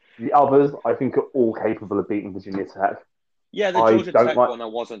 The others, I think, are all capable of beating Virginia Tech. Yeah, the I Georgia don't Tech like. one I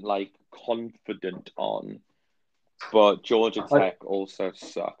wasn't like confident on, but Georgia I, Tech also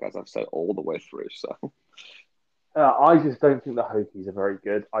suck, as I've said all the way through. So I just don't think the Hokies are very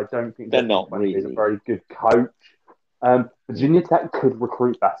good. I don't think they're Justin not Fuente is a really. very good coach. Virginia Tech could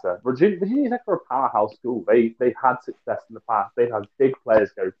recruit better. Virginia Tech are a powerhouse school. They've had success in the past. They've had big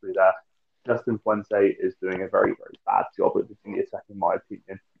players go through there. Justin Fuente is doing a very, very bad job at Virginia Tech, in my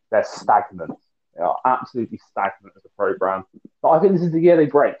opinion. They're stagnant. They are absolutely stagnant as a program. But I think this is the year they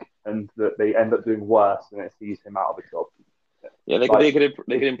break and that they end up doing worse and it sees him out of a job. Yeah, they could Like, they could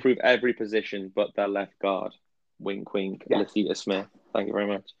they if, could improve every position, but their left guard. Wink, wink. yeah. Latita Smith. Thank you very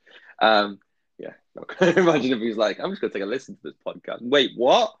much. Um, yeah. Imagine if he was like, "I'm just going to take a listen to this podcast." Wait,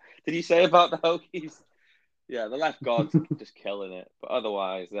 what did you say about the Hokies? Yeah, the left guard's just killing it, but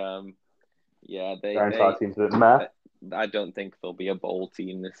otherwise, yeah, Their entire team's a bit meh. I don't think they'll be a bowl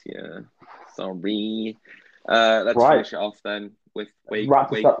team this year. Sorry. Let's Right. finish it off then with Wraps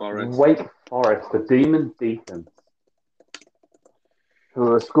us Wake up. Forest. Wake Forest, the Demon Deacons, who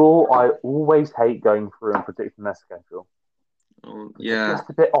are a school I always hate going through and predicting their schedule. Oh, They're yeah, just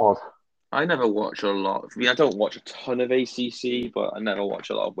a bit odd. I never watch a lot. I mean, I don't watch a ton of ACC, but I never watch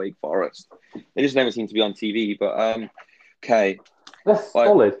a lot of Wake Forest. They just never seem to be on TV. But okay, They're well,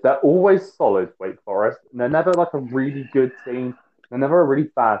 solid. They're always solid, Wake Forest. And they're never like a really good team. They're never a really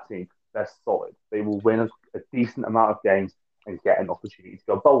bad team. They're solid. They will win a decent amount of games and get an opportunity to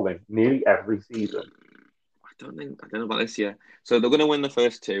go bowling nearly every season. I don't know about this year. So they're going to win the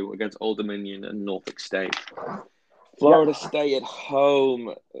first two against Old Dominion and Norfolk State. Yep. Florida State at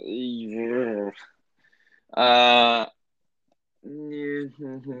home. Yeah. I'm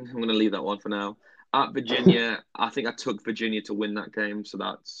going to leave that one for now. At Virginia, I think I took Virginia to win that game, so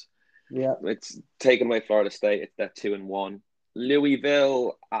Yeah. it's taken away Florida State. They're 2-1.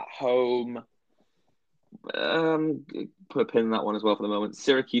 Louisville at home. Put a pin in that one as well for the moment.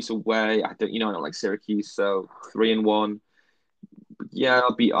 Syracuse away. I don't like Syracuse, so 3-1. Yeah,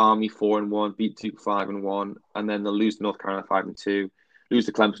 I'll beat Army 4-1, beat Duke 5-1, and then they'll lose to North Carolina 5-2, lose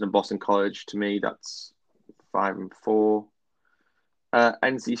to Clemson and Boston College. To me, that's 5-4.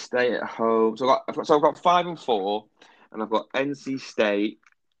 NC State at home. I've got 5-4, and I've got NC State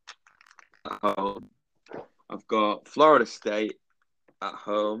at home. I've got Florida State at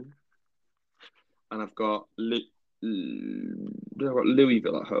home, and I've got Louisville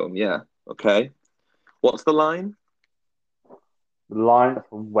at home. Yeah. Okay. What's the line? The line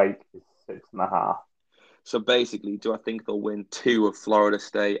from Wake is 6.5. So basically, do I think they'll win two of Florida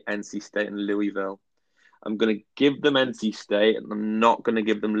State, NC State, and Louisville? I'm going to give them NC State, and I'm not going to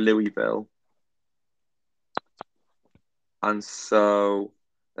give them Louisville. And so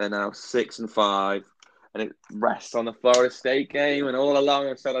they're now 6-5, and it rests on the Florida State game. And all along,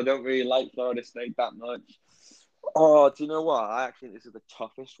 I've said I don't really like Florida State that much. Oh, do you know what? I actually think this is the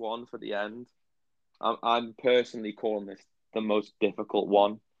toughest one for the end. I'm personally calling this the most difficult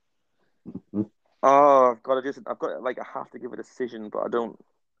one. Oh, I have to give a decision, but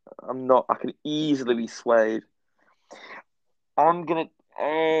I can easily be swayed. I'm gonna,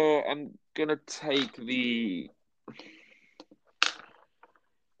 I'm gonna take the,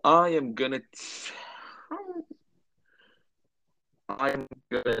 I am gonna, I'm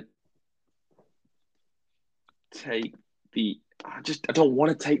gonna take I don't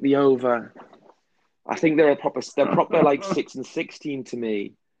want to take the over. I think they're proper like 6-16 to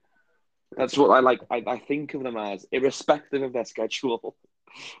me. That's what I like. I think of them as, irrespective of their schedule.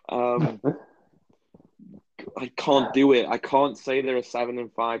 I can't do it. I can't say they're a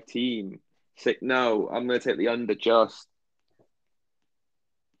 7-5 team. No, I'm going to take the under just.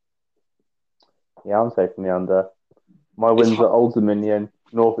 Yeah, I'm taking the under. My wins are Old Dominion,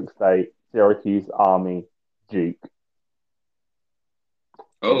 Norfolk State, Syracuse, Army, Duke.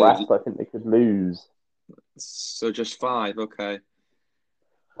 The rest, I think they could lose. So just 5, okay.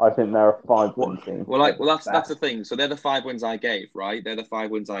 I think they're a 5-win team. That's the thing. So they're the 5 wins I gave, right? They're the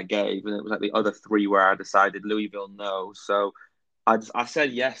 5 wins I gave, and it was like the other 3 where I decided Louisville no. So I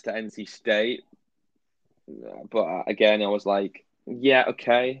said yes to NC State, but again I was like, yeah,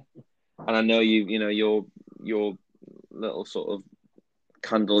 okay. And I know your little sort of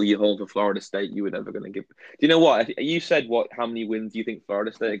candle you hold for Florida State, you were never going to give. Do you know what? You said how many wins do you think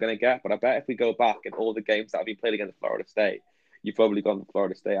Florida State are going to get? But I bet if we go back in all the games that have been played against Florida State, you've probably gone to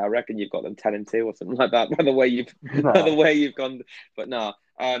Florida State. I reckon you've got them 10-2 or something like that. By the way you've gone, but no,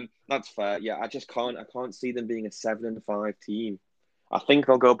 that's fair. Yeah, I can't see them being a 7-5 team. I think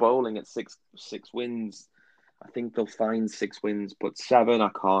they'll go bowling at six wins. I think they'll find 6 wins, but 7,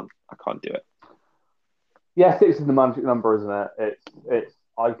 I can't do it. Yeah, 6 is the magic number, isn't it? It's.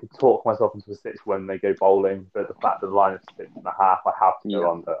 I could talk myself into a 6 when they go bowling, but the fact that the line is 6.5, I have to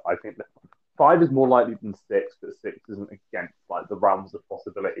go under. I think that 5 is more likely than 6, but 6 isn't against like the realms of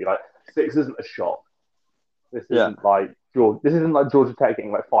possibility. Like 6 isn't a shock. This isn't like Georgia Tech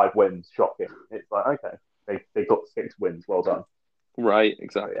getting like 5 wins, shocking. It's like, okay, they got 6 wins, well done. Right,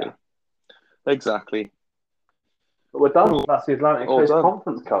 exactly. Exactly. But we're done. That's the Atlantic Coast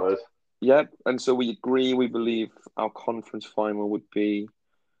Conference covered. Yep, and so we believe our conference final would be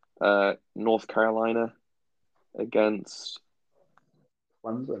North Carolina against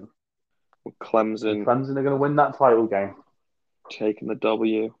Clemson. Clemson are going to win that title game. Taking the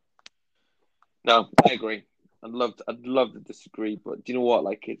W. No, I agree. I'd love to disagree, but do you know what?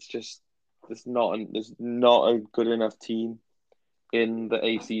 Like, it's just there's not a good enough team in the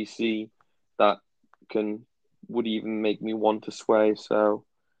ACC that would even make me want to sway. So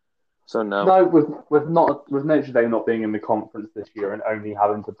no. No, with Notre Dame not being in the conference this year and only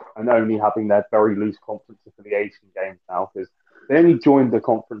having their very loose conference for the Asian Games now, because they only joined the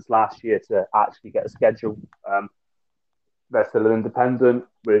conference last year to actually get a schedule. They're still an independent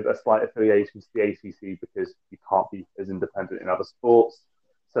with a slight affiliation to the ACC because you can't be as independent in other sports.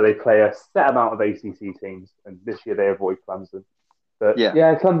 So they play a set amount of ACC teams, and this year they avoid Clemson. But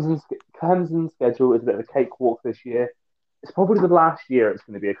Clemson's schedule is a bit of a cakewalk this year. It's probably the last year it's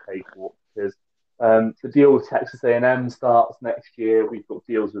going to be a cakewalk because the deal with Texas A&M starts next year. We've got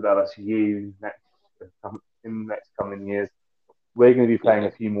deals with LSU in the next coming years. We're going to be playing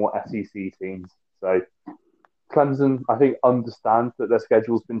a few more SEC teams. So Clemson, I think, understand that their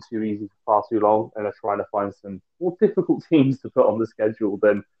schedule's been too easy for far too long and are trying to find some more difficult teams to put on the schedule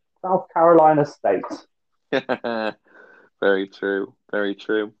than South Carolina State. Very true. Very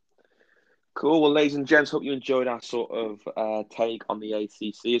true. Cool. Well, ladies and gents, hope you enjoyed our sort of take on the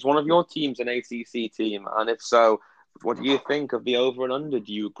ACC. Is one of your teams an ACC team? And if so, what do you think of the over and under?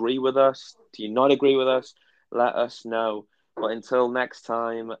 Do you agree with us? Do you not agree with us? Let us know. But until next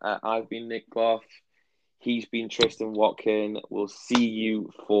time, I've been Nick Buff. He's been Tristan Watkin. We'll see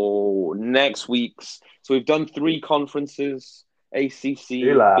you for next week's. So we've done 3 conferences, ACC,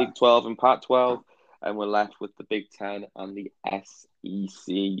 Big 12 and Pac-12. And we're left with the Big 10 and the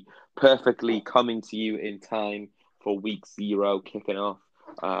SEC. Perfectly coming to you in time for week 0, kicking off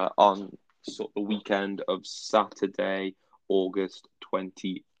on sort of the weekend of Saturday, August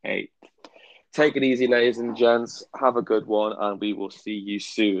 28th. Take it easy, ladies and gents. Have a good one, and we will see you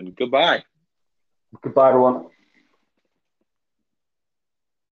soon. Goodbye. Goodbye, everyone.